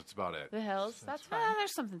Hills. That's about it. the hills. That's Well, fun.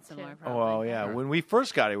 there's something similar. Too. Probably. Oh, well, yeah. Sure. When we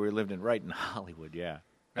first got it, we lived right in Hollywood. Yeah.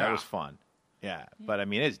 That Yeah. was fun. Yeah. But I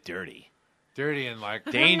mean, it's dirty. Dirty and like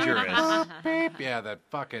Dangerous. beep. Yeah, that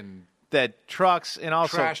fucking That trucks and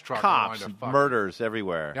also Trash truck cops, going to fuck. murders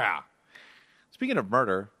everywhere. yeah. Speaking of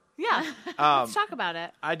murder, Yeah, let's talk about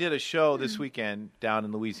it. I did a show this weekend down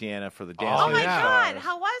in Louisiana for the Dance Oh, Oh my yeah. God,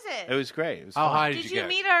 how was it? It was great. It was How fun. high Did did you get?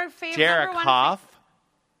 meet our favorite Derek number one Hoff.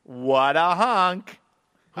 What a hunk.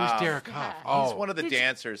 Who's Derek Hoff? He's Oh, He's one of the Did you-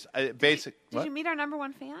 dancers. Did What? you meet our number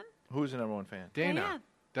one fan? Who's the number one fan? Dana.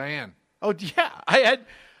 Diane. Oh, yeah. I had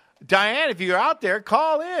Diane, if you're out there,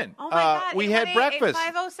 call in. Oh, my God. We had breakfast.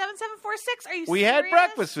 818-850-7746. Are you We serious? had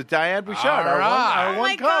breakfast with Diane Bouchard, our right. one Oh,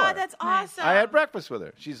 my caller. God. That's awesome. I had breakfast with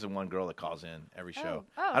her. She's the one girl that calls in every show.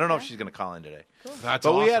 Oh, I don't know if okay. she's going to call in today. That's But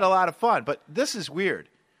awesome. we had a lot of fun. But this is weird.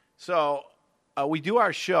 So we do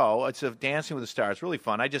our show. It's a Dancing with the Stars. Really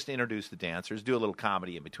fun. I just introduce the dancers, do a little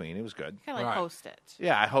comedy in between. It was good. Kind of like Right. host it.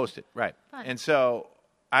 Yeah, I host it. Right. And so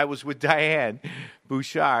I was with Diane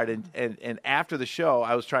Bouchard, and after the show,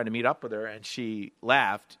 I was trying to meet up with her, and she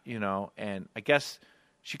laughed, and I guess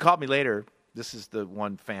she called me later. This is the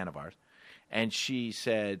one fan of ours. And she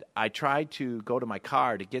said, I tried to go to my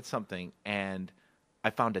car to get something, and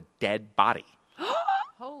I found a dead body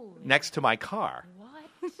Holy. next to my car. What?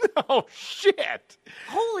 Oh, shit.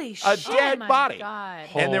 Holy A shit. dead my body. God.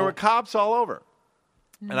 And there were cops all over.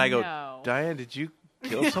 And I go, No. Diane, did you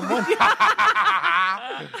kill someone?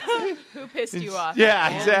 Who pissed you off?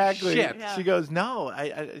 Yeah, exactly. shit. Yeah. She goes, no,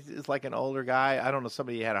 it's like an older guy. I don't know,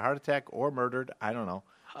 somebody had a heart attack or murdered. I don't know.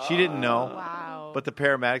 She didn't know. Wow. But the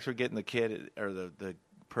paramedics were getting the kid or the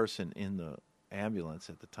person in the ambulance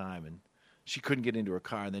at the time, and she couldn't get into her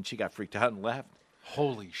car, and then she got freaked out and left.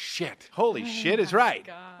 Holy shit. Holy shit is right.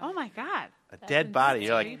 Oh, my God. A dead body.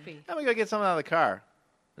 You're like, creepy. let me go get something out of the car.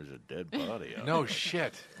 There's a dead body out. No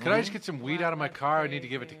shit. Could I just get some weed out of my car? I need to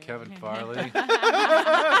give it to Kevin Farley.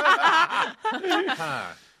 Huh.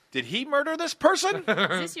 Did he murder this person?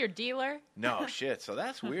 Is this your dealer? No, shit. So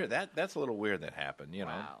that's weird. That's a little weird that happened,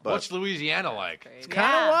 Wow. But What's Louisiana like? it's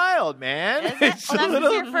kind of wild, man. Is it? It's Oh, a that was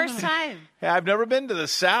little- your first time. Yeah, I've never been to the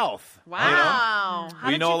South. Wow. you know? How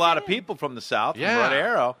We did know you a lot fit of in? people from the South, Yeah. from Red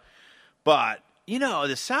Arrow, but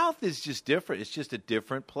the South is just different. It's just a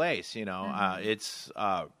different place. It's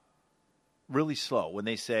really slow. When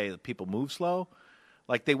they say that people move slow,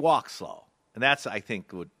 like they walk slow, and that's I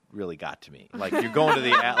think what really got to me. Like you're going to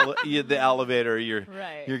the elevator, you're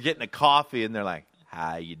Right. you're getting a coffee, and they're like,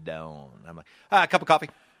 "How you doing?" I'm like, "A cup of coffee."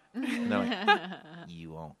 And they're like,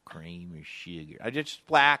 "You want cream or sugar?" I just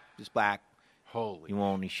black. Holy. You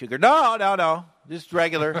want any sugar? No. Just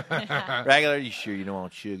regular. Regular. You sure you don't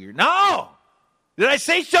want sugar? No! Did I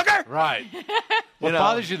say sugar? Right. What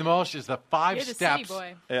bothers you the most is the 5 You're the steps city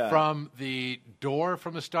boy. Yeah. from the door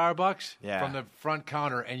from the Starbucks, Yeah. from the front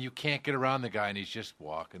counter, and you can't get around the guy, and he's just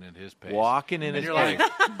walking in his pace. Walking in and his you're pace.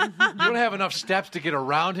 like, you don't have enough steps to get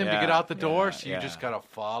around him to Yeah, get out the door, yeah, so you yeah. just got to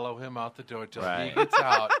follow him out the door till Right. he gets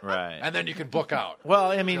out, Right. and then you can book out.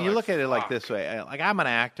 Well, I mean, You're you like, look at it like fuck. this way. Like, I'm an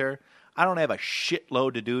actor. I don't have a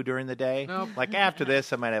shitload to do during the day. Nope. Like, after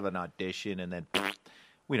this, I might have an audition, and then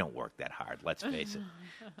we don't work that hard, let's face it.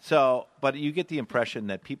 So, but you get the impression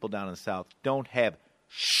that people down in the South don't have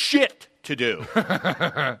shit to do.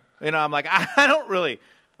 I'm like,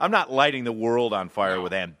 I'm not lighting the world on fire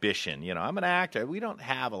with ambition. I'm an actor. We don't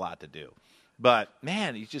have a lot to do. But,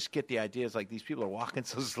 man, you just get the idea. It's like these people are walking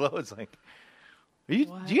so slow. It's like, do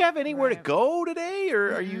you have anywhere to go today?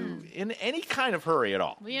 Or are you in any kind of hurry at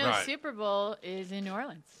all? Well, the Right. Super Bowl is in New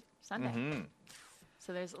Orleans Sunday. Mm-hmm.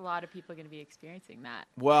 So there's a lot of people going to be experiencing that.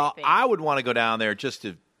 Well, think. I would want to go down there just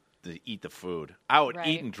to eat the food. I would Right.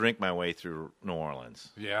 eat and drink my way through New Orleans.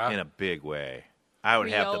 Yeah. In a big way. I would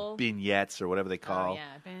have Creole. the beignets or whatever they call Oh,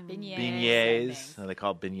 yeah. Beignets. beignets. I Are they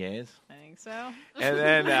called beignets? think so. And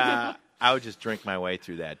then I would just drink my way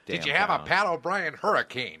through that damn Did you have a town. Pat O'Brien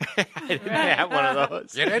hurricane? I didn't have one of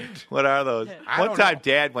those. You didn't? What are those? I One don't time, know.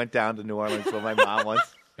 Dad went down to New Orleans with my mom once,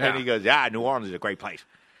 and Yeah. he goes, New Orleans is a great place."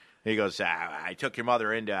 He goes, "I took your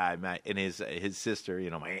mother into and his sister,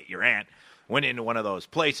 your aunt, went into one of those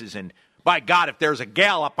places, and by God, if there's a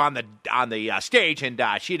gal up on the stage and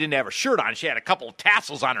she didn't have her shirt on, she had a couple of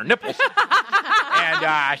tassels on her nipples,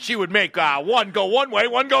 and she would make one go one way,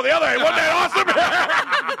 one go the other way. Wasn't that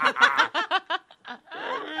awesome?"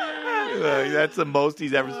 That's the most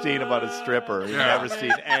he's ever seen about a stripper. He's never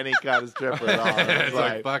seen any kind of stripper at all. It's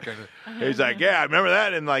like fucking. He's like, "Yeah, I remember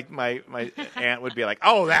that." And like my aunt would be like,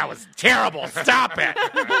 "Oh, that was terrible. Stop it.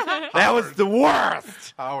 That was the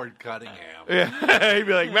worst." Howard Cunningham. Yeah. He'd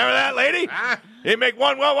be like, "Remember that, lady? He'd make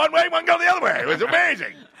one way, one go the other way. It was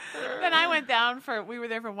amazing." Then I went down we were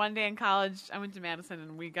there for one day in college. I went to Madison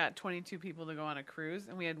and we got 22 people to go on a cruise.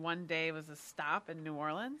 And we had one day was a stop in New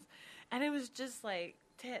Orleans. And it was just like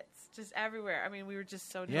tits, just everywhere. I mean, we were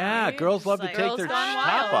just so Yeah, drunk. girls Just love to like- take their Girls gone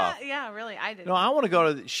top wild. off. Yeah, really, I did. No, I want to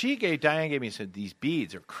go to. Diane gave me said these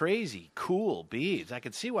beads are crazy, cool beads. I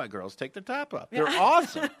can see why girls take their top off. They're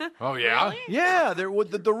awesome. Oh, yeah? Yeah, they're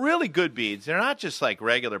the really good beads. They're not just like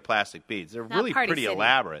regular plastic beads. They're Not really Party pretty City.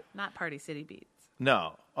 elaborate. Not Party City beads.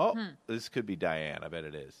 No. Oh, this could be Diane. I bet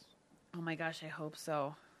it is. Oh my gosh, I hope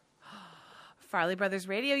so. Farley Brothers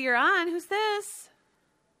Radio, you're on. Who's this?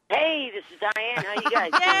 Hey, this is Diane. How you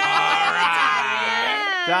guys doing?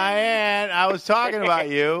 Diane, I was talking about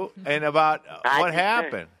you and about what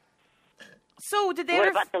happened. So did they What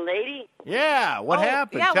ever... about the lady? Yeah, what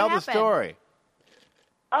happened? yeah, Tell what the happened? story.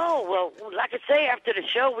 Oh, well, like I say, after the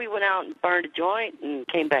show, we went out and burned a joint and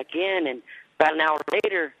came back in. And about an hour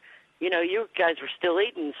later, you guys were still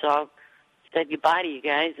eating, so I said goodbye to you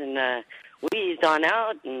guys. And we eased on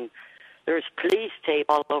out, and there was police tape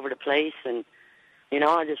all over the place. And,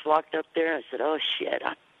 I just walked up there and I said, oh, shit,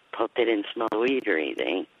 I hope they didn't smell weed or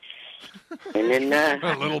anything. And then...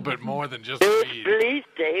 a little bit more than just there was weed. police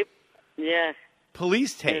tape. Yeah.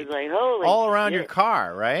 Police It tape. was like, holy All around shit. your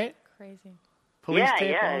car, right? Crazy. Police yeah,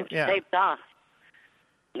 tape. it was taped off.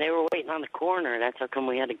 And they were waiting on the corner. That's how come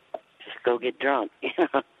we had to just go get drunk.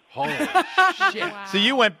 Holy shit. So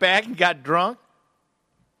you went back and got drunk?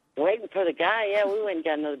 Waiting for the guy. Yeah, we went and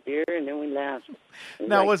got another beer, and then we left.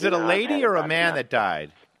 Now, was it a lady or a man that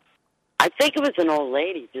died? I think it was an old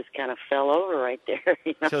lady. Just kind of fell over right there.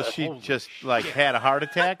 So she just had a heart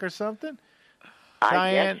attack or something? I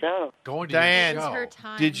Diane, guess so. Going to Diane, your show. Her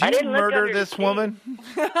time. did I you didn't look murder under this the woman?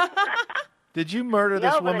 Did you murder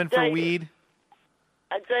this No, but I woman tell for you- weed?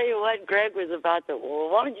 I tell you what, Greg was about to. Well,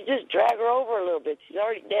 why don't you just drag her over a little bit? She's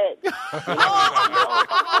already dead.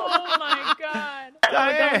 Oh, my God.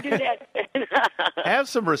 Don't do that. Have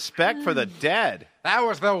some respect for the dead. That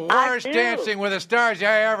was the worst do. Dancing with the Stars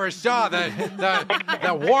I ever saw.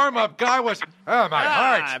 The warm-up guy was... Oh, my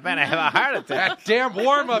heart. I bet I have a heart attack. That damn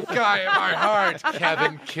warm-up guy in my heart.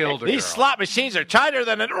 Kevin killed a These girl. slot machines are tighter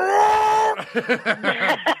than an...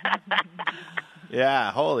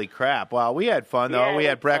 Yeah, holy crap. Well, we had fun, though. Yeah, We it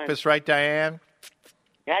had was breakfast, right, Diane?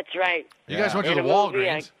 That's right. You guys went to Made the a movie,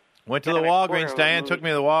 Walgreens. Went to the Got a quarter Walgreens. of a Diane movie. took me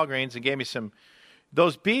to the Walgreens and gave me some...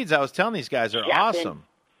 Those beads I was telling these guys are Shopping. awesome.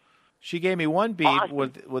 She gave me one bead Awesome.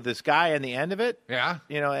 with this guy on the end of it. Yeah.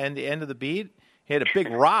 And the end of the bead, he had a big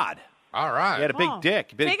rod. All right. He had a big dick,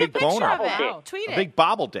 Take big a picture boner. of it. Wow. Tweet A it. big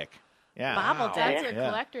bobble dick. Yeah. Bobble Wow. dick. That's your Yeah.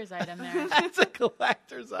 collector's item there. That's a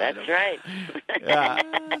collector's item. That's right. Yeah.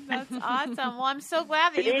 That's awesome. Well, I'm so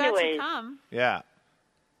glad that But you got to anyways- come. Yeah.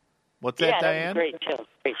 What's that, Yeah, that was Diane? a great show.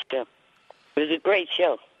 Great show. It was a great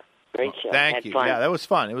show. Great show. Thank Had you. Fun. Yeah, that was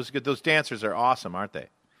fun. It was good. Those dancers are awesome, aren't they?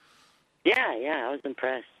 Yeah, I was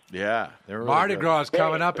impressed. Yeah. They're really Mardi good. Gras is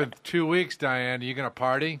coming up in 2 weeks, Diane. Are you going to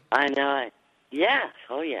party? I know it. Yeah.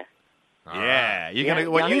 Oh, yeah. Yeah. You're Yeah,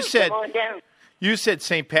 gonna. Well, y'all you said come on down.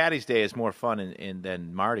 St. Patty's Day is more fun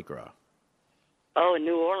than Mardi Gras. Oh, in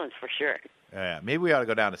New Orleans for sure. Yeah. Maybe we ought to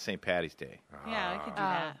go down to St. Patty's Day. Yeah, we could do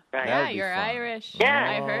that. Right. Yeah, That'd be you're fun. Irish. Yeah.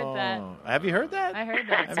 I heard that. Oh. Have you heard that? I heard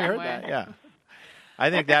that Have you heard somewhere. that? Yeah. I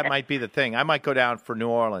think that might be the thing. I might go down for New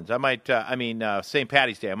Orleans. I might. St.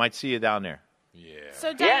 Patty's Day. I might see you down there. So,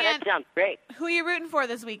 Yeah, Diane, that sounds great. who are you rooting for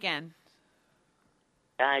this weekend?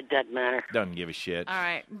 It doesn't matter. Doesn't give a shit. All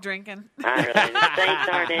right, drinking. Not really. The Saints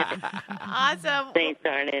aren't in it. Awesome. Saints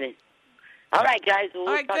aren't in it. All right, guys. We'll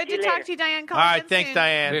All right, talk good to you to talk later. to you, Diane. Call All again right. Thanks, soon.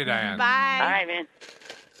 Diane. Hey, Diane. Bye. All right, man.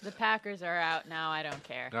 The Packers are out now. I don't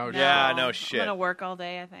care. No, Yeah, no I'm shit. going to work all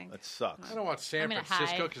day, I think. That sucks. I don't want San I'm gonna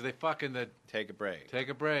Francisco hide. because they fucking Take a break. take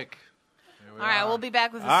a break. Here we All right, are. we'll be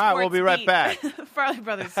back with the All right, sports we'll be right beat. back. Farley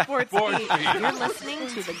Brothers Sports Sports Beat. beat. You're listening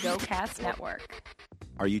to the GoCast Network.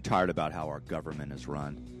 Are you tired about how our government is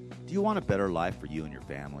run? Do you want a better life for you and your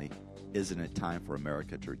family? Isn't it time for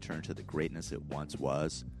America to return to the greatness it once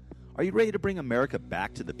was? Are you ready to bring America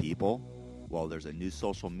back to the people? Well, there's a new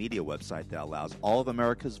social media website that allows all of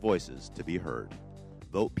America's voices to be heard.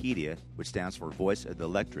 Votepedia, which stands for Voice of the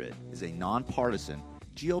Electorate, is a nonpartisan,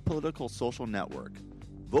 geopolitical social network.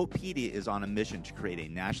 Votepedia is on a mission to create a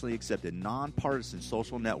nationally accepted, nonpartisan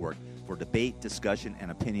social network for debate, discussion,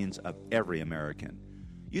 and opinions of every American.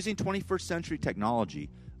 Using 21st century technology,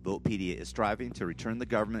 Votepedia is striving to return the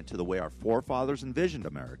government to the way our forefathers envisioned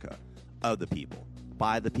America: of the people,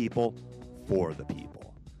 by the people, for the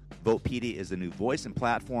people. Votepedia is the new voice and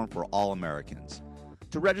platform for all Americans.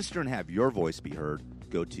 To register and have your voice be heard,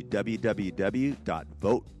 go to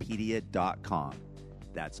www.votepedia.com.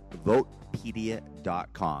 That's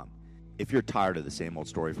votepedia.com. If you're tired of the same old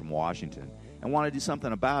story from Washington and want to do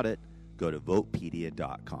something about it, go to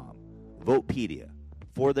votepedia.com. Votepedia,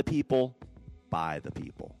 for the people, by the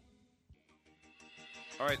people.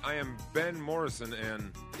 All right, I am Ben Morrison,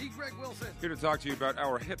 and Greg Wilson. here to talk to you about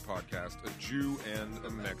our hit podcast, A Jew and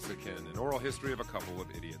a Mexican, an oral history of a couple of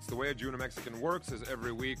idiots. The way A Jew and a Mexican works is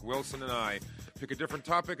every week, Wilson and I pick a different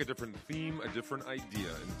topic, a different theme, a different idea,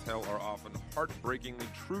 and tell our often heartbreakingly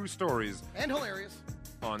true stories And hilarious.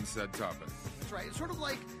 on said topic. That's right. It's sort of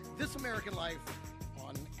like This American Life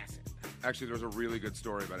on acid. Actually, there was a really good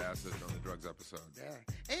story about acid on the drugs episode.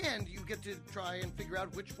 Yeah. And you get to try and figure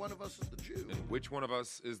out which one of us is the Jew. And which one of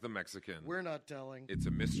us is the Mexican? We're not telling. It's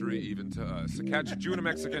a mystery even to us. So catch Jew and a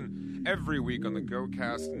Mexican every week on the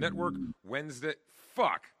GoCast Network. Wednesday.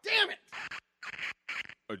 Fuck. Damn it!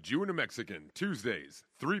 A Jew and a Mexican. Tuesdays,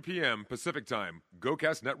 3 p.m. Pacific Time.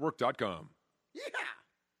 GoCastNetwork.com. Yeah.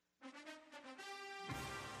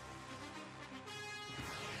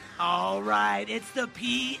 All right, it's the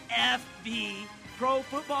PFB Pro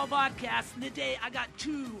Football Podcast. And today I got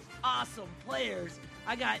two awesome players.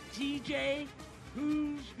 I got TJ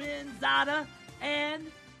Houshmandzadeh and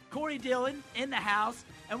Corey Dillon in the house.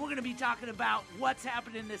 And we're going to be talking about what's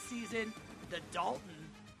happening this season, the Dalton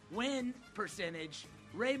win percentage,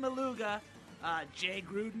 Ray Maluga, Jay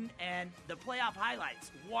Gruden, and the playoff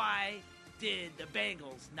highlights. Why did the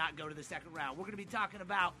Bengals not go to the second round? We're going to be talking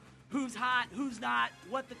about who's hot, who's not,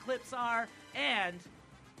 what the clips are, and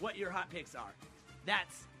what your hot picks are.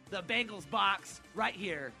 That's the Bengals box right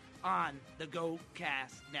here on the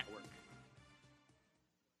GoCast Network.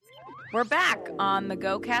 We're back on the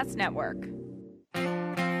GoCast Network.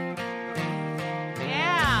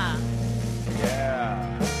 Yeah.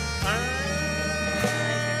 Yeah.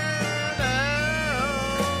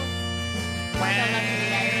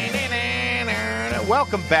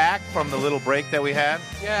 Welcome back from the little break that we had.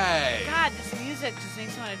 Yay. God, this music just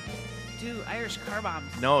makes me want to do Irish car bombs.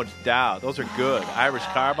 No doubt. Those are good. Irish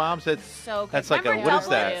car bombs. That's So good. That's like Remember what is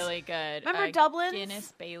that? Dublin's really good. Remember Dublin's?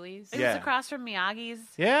 Guinness, Bailey's. It Yeah. was across from Miyagi's.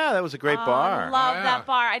 Yeah, that was a great Oh, bar. I love Oh, yeah. that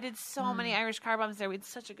bar. I did so many Irish car bombs there. We had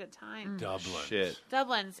such a good time. Dublin. Shit.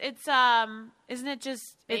 Dublin's. It's isn't it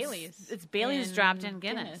just Bailey's. It's Bailey's In dropped in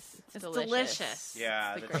Guinness. It's delicious. delicious.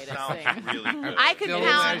 Yeah, It's the that greatest sounds thing. really good. I could pound.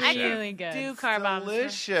 I Delicious. Really could good. do car bombs.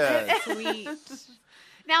 Delicious. Sweet.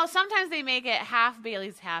 Now sometimes they make it half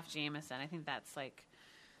Bailey's, half Jameson. I think that's like.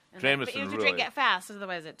 And then- but you have to Jameson's drink really- it fast,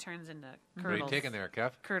 otherwise it turns into What are you curdles. taking there,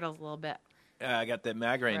 Kev? Curdles a little bit. Yeah, I got that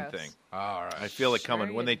migraine Gross. thing. All right. I feel it coming.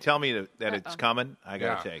 Sure When you- they tell me that it's coming, I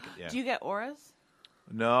gotta Yeah. take it. Yeah. Do you get auras?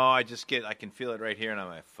 No, I can feel it right here, and I'm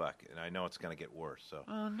like, fuck, and I know it's gonna get worse. So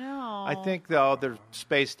Oh no. I think though they're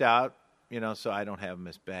spaced out, so I don't have them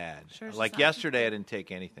as bad. Sure it's Like not- yesterday, I didn't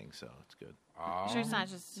take anything, so it's good. You sure it's not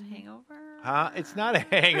just hangover? Huh? It's not a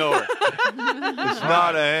hangover. It's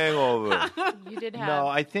not a hangover. You did have. No,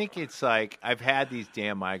 I think it's like I've had these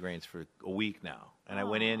damn migraines for a week now, and I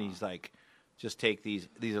went in. He's like, "Just take these.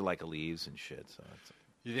 These are like Aleve and shit." So it's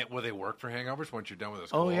You think, will they work for hangovers once you're done with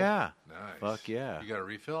this Oh, cold? yeah. Nice. Fuck yeah. You got a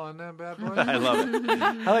refill on that bad boy? I love it.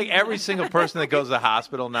 I like every single person that goes to the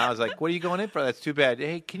hospital now is like, "What are you going in for? That's too bad.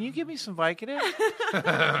 Hey, can you give me some Vicodin?"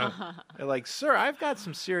 They're like, "Sir, I've got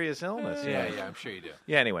some serious illness." Yeah, yeah, I'm sure you do.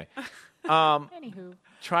 Yeah. Anyway, Anywho.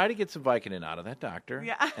 try to get some Vicodin out of that doctor,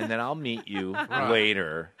 Yeah. and then I'll meet you Right.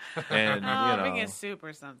 later, and Bring a soup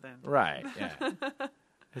or something. right? Yeah.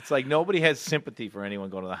 It's like nobody has sympathy for anyone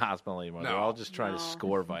going to the hospital anymore. They're No. all just trying to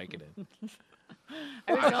score Vicodin.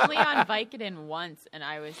 I was only on Vicodin once, and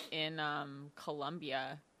I was in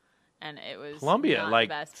Colombia, and it was Colombia, not like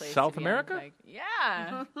the best place South to be on America?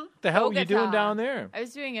 Yeah. What the hell were you doing Bogota. down there? I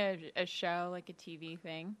was doing a show, like a TV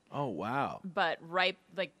thing, Oh wow! but right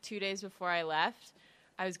 2 days before I left,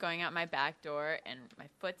 I was going out my back door, and my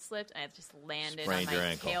foot slipped, and I just landed Sprained on your my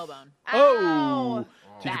ankle. tailbone. Oh!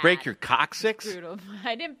 Did you Bad. break your coccyx? Brutal.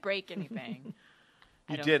 I didn't break anything.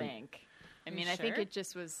 I You don't didn't. think. I mean, You I think sure? it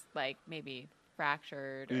just was like maybe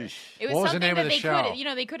fractured. Or, Eesh. it was What was the something name that of the they show?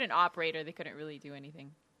 couldn't. They couldn't operate or they couldn't really do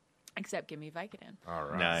anything except give me Vicodin. All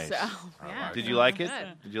right. Nice. So Yeah. Did you like it?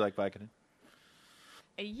 Good. Did you like Vicodin?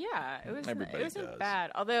 yeah, it Everybody wasn't does.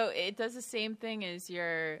 bad. Although it does the same thing as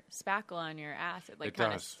your spackle on your ass. It It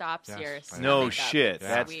kind of does. stops Yes, your I know. stomach No up. shit. It's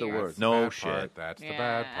That's the weird. word. That's No the bad shit. part. That's the Yeah,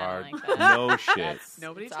 bad I part. don't like that. No shit. That's-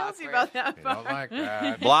 Nobody it's tells you awkward. about that. You don't like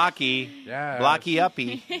that. Blocky. Yeah. Blocky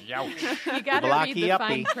uppy. Youch. You got to Blocky read the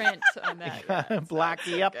uppy. fine print on that. Yeah.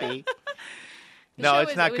 Blocky uppy. The No, show it's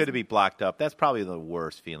was- not it good was- to be blocked up. That's probably the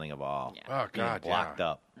worst feeling of all. Yeah. Oh, Being God, blocked yeah.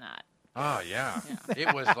 up. Not. Oh, yeah.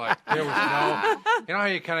 It was like, there was no, you know how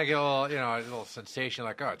you kind of get a little sensation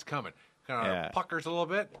like, oh, it's coming. Kind of Yeah. puckers a little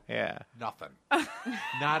bit. Yeah. Nothing.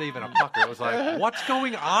 Not even a pucker. It was like, what's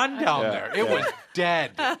going on down Yeah, there? It yeah. was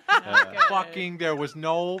dead. Fucking, there was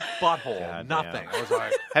no butthole. God nothing. damn. I was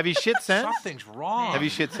like, Have you shit since? something's wrong. Have you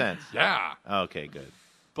shit since? Yeah. Okay, good.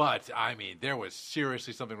 But, I mean, there was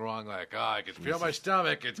seriously something wrong. Like, oh, I can feel my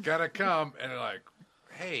stomach. It's going to come. And they're like,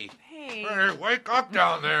 hey, wake up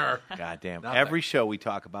down there. God damn. Nothing. Every show we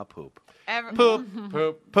talk about poop.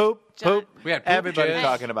 Poop. Poop. John- We had poop Everybody jizz.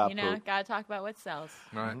 talking about You know, poop. gotta talk about what sells.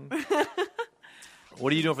 Right.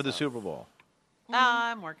 What are you doing for the Super Bowl?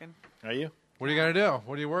 I'm working. Are you? What are you going to do?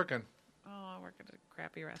 What are you working? I'll work at a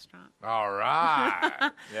crappy restaurant. All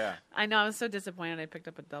right. Yeah. I know. I was so disappointed. I picked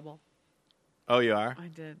up a double. Oh, you are? I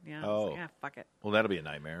did. Yeah. Oh. I was like, yeah, fuck it. Well, that'll be a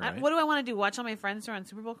nightmare, right? What do I want to do? Watch all my friends who are on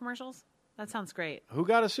Super Bowl commercials? That sounds great. Who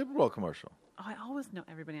got a Super Bowl commercial? Oh, I always know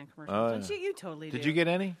everybody on commercials. Oh, Don't yeah. you? You totally do. Did you get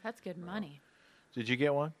any? That's good money. Did you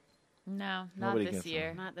get one? No, Nobody not gets this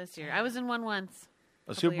year. Not this year. I was in one once.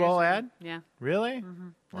 A couple Super years Bowl ago. ad? Yeah. Really? Mm-hmm.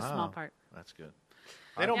 Wow. A small part. That's good.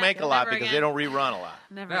 They don't Yeah, make a lot never because again. they don't rerun a lot.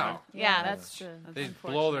 Never. No. again. Yeah, that's true. They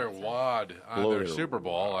blow their wad on Blow their their Super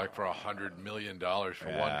Bowl like for $100 million for one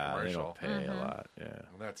Yeah, commercial. they don't pay a lot. Yeah.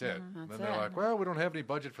 And that's it. That's then they're it. like, well, we don't have any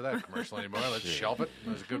budget for that commercial anymore. Let's shelf it. It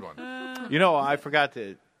was a good one. You know, I forgot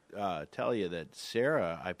to tell you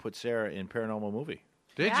that I put Sarah in Paranormal Movie.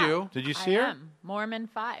 Did Yeah. you? Did you see her? Mormon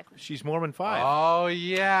 5. She's Mormon 5. Oh,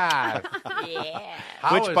 yeah. Yeah.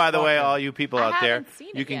 How Which, is by the way, fucking- all you people I out there, haven't seen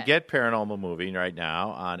you it can yet. get Paranormal Movie right now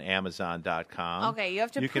on Amazon.com. Okay, you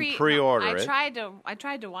have to. You can pre-order I it.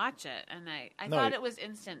 tried to watch it, and I No, thought you- it was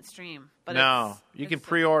instant stream, but no, you can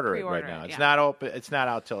pre-order it right pre-order now. it, It's yeah. not open. It's not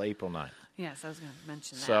out till April 9th. Yes, I was going to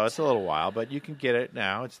mention that. So it's a little while, but you can get it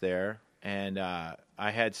now. It's there. And I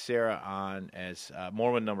had Sarah on as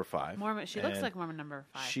Mormon number 5. Mormon. She looks And like Mormon number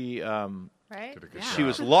 5. She Right? she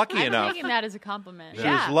was lucky I'm enough. taking that as a compliment. She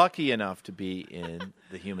was lucky enough to be in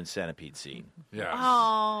the human centipede scene. Yeah.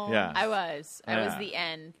 Oh, Yeah. I was. I was Yeah. the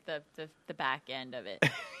end, the back end of it.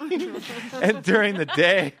 And during the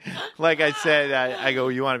day, like I said, I go,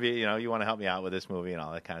 you want to be, you want to help me out with this movie and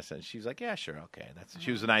all that kind of stuff. She's like, yeah, sure, okay.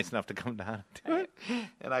 She was nice enough to come down and do it.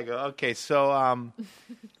 And I go, okay, so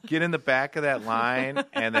get in the back of that line,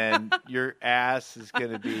 and then your ass is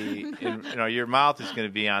going to be, your mouth is going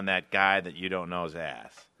to be on that guy that you don't know's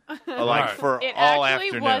ass. Like for It all actually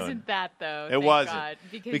afternoon. wasn't that, though. It thank wasn't. God,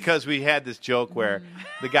 because we had this joke where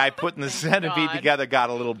the guy putting the centipede God. together got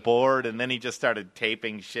a little bored, and then he just started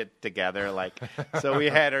taping shit together. So we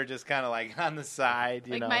had her just kind of like on the side,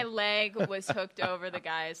 you Like know. my leg was hooked over the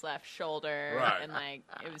guy's left shoulder, Right. and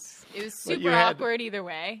it was But super you had- awkward either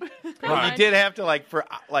way. Well, you did have to for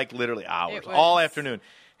literally hours, It was- all afternoon,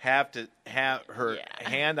 have to have her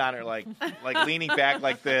hand on her like leaning back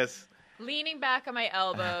like this. Leaning back on my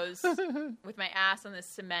elbows with my ass on the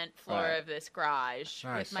cement floor Right. of this garage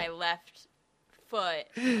Nice. with my left foot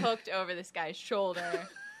hooked over this guy's shoulder.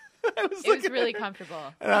 It was really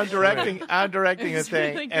comfortable. And I'm directing It a was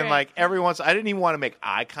thing, really and great. like every once, I didn't even want to make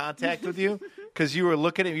eye contact with you because you were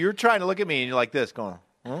looking at me. You were trying to look at me, and you're like this, going,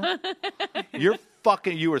 huh?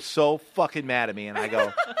 You were so fucking mad at me, and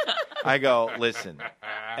I go, listen,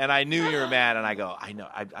 and I knew you were mad, and I go, I know,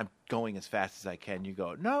 I'm going as fast as I can. You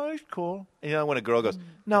go, no, it's cool. And when a girl goes,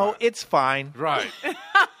 no, it's fine, right?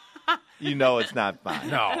 You know it's not fine.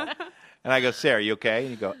 No. And I go, Sarah, you okay?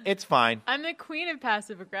 And you go, it's fine. I'm the queen of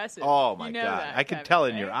passive aggressive. Oh my You know god, that, I could Kevin, tell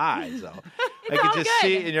in right? your eyes, though. I It's could all just good.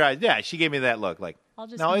 see it in your eyes. Yeah, she gave me that look, like, I'll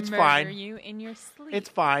just no, it's murder fine. you in your sleep. It's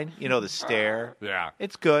fine. You know, the stare. Yeah.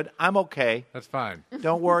 It's good. I'm okay. That's fine.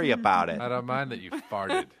 Don't worry about it. I don't mind that you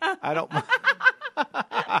farted. I don't.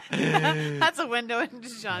 That's a window into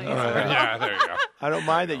Johnny's world. Yeah, there you go. I don't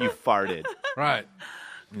mind that you farted. Right.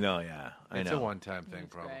 No, yeah, I It's know. a one-time thing,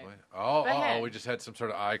 probably. Go Oh, ahead. we just had some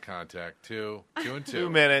sort of eye contact. Two and two. 2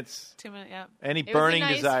 minutes. 2 minutes, yeah. Any It was burning a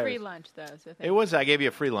nice desires? free lunch, though. So thank It was. I gave you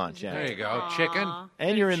a free lunch. Yeah. There you go. Chicken.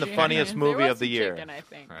 And you're in the Chicken. funniest There movie was of the some year. chicken, I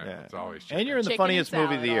think. Yeah. It's always chicken. And you're in the Chicken and funniest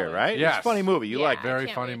movie of the salad year, always. right? Yes. It's a funny movie. You Yeah, like it. Very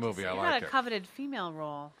can't funny wait to movie. see I it. You like got a it. coveted female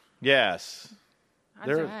role. Yes.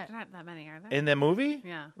 There There, aren't that many, are there? in the movie,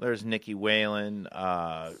 Yeah. there's Nikki Whalen.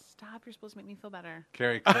 Stop, you're supposed to make me feel better.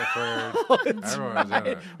 Carrie Clifford. Everyone was in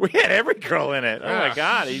it. We had every girl in it. Oh Yeah. my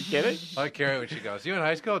God, are you kidding? I like Carrie when she goes, "You in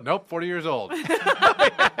high school? Nope, 40 years old." Yeah,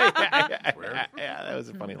 that was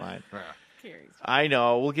a funny line. Yeah. I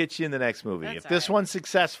know. We'll get you in the next movie. That's If this all right. one's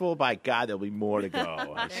successful, by God, there'll be more to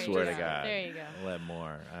go. I There swear you to go. God. There you go. We'll have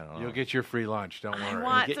more. I don't know. You'll get your free lunch. Don't I worry.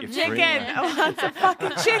 want get some your free chicken. lunch. I want some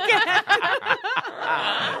fucking chicken.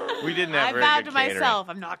 We didn't have I very vowed good to catering. myself,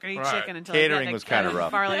 I'm not going to eat Right. chicken until Catering I get was a kinda Kevin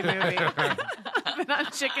rough. Farley movie. I've been on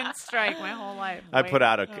chicken strike my whole life. I put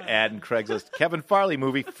out an ad in Craigslist. Kevin Farley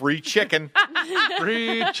movie, free chicken.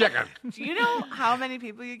 Free chicken. Do you know how many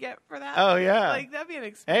people you get for that? Oh, yeah. Like, that'd be an Hey,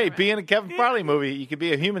 experiment. be in a Kevin Farley movie. You could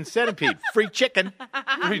be a human centipede. Free chicken.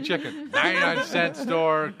 Free chicken. 99-cent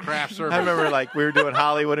store, craft service. I remember, like, we were doing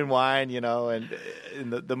Hollywood and Wine, and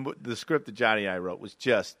the script that Johnny and I wrote was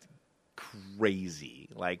just crazy.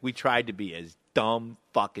 Like, we tried to be as dumb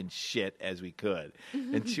fucking shit as we could.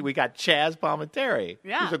 And we got Chaz Palminteri.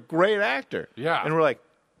 Yeah. He's a great actor. Yeah. And we're like,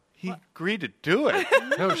 he agreed to do it.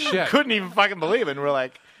 No shit. Couldn't even fucking believe it. And we're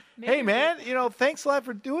like, hey, man, thanks a lot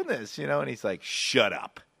for doing this, And he's like, shut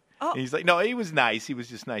up. And he's like, no, he was nice. He was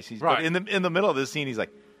just nice. Right. But in the middle of this scene, he's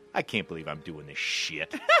like, I can't believe I'm doing this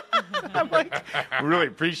shit. I'm like, we really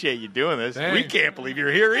appreciate you doing this. Thanks. We can't believe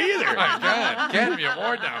you're here either. Oh my God, Academy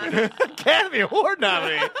Award nominee. Academy Award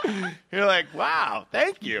nominee. You're like, wow,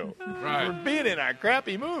 thank you Right. for being in our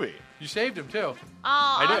crappy movie. You saved him too.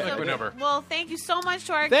 I did. Liquid number. Well, thank you so much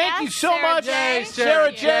to our Thank guest, you so Sarah much, J.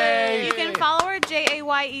 Sarah J. You can follow her,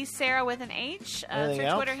 Jaye, Sarah with an H. That's Anything her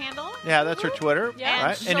else? Twitter handle. Yeah, that's her Twitter. Yeah.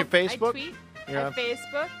 Right? And your Facebook. I tweet Yeah. at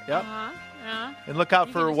Facebook. Yep. Yeah. And look out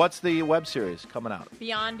You for can just- what's the web series coming out?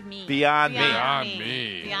 Beyond Me. Beyond Me. Beyond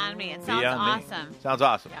Me. Beyond Me. It sounds Beyond Me. awesome. Sounds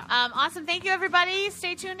awesome. Awesome. Thank you, everybody.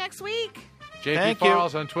 Stay tuned next week. JP Thank you.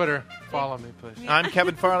 Farrell's on Twitter. Follow me, please. I'm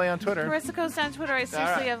Kevin Farley on Twitter. Carissa Costa on Twitter. I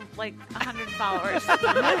seriously right. have like 100 followers.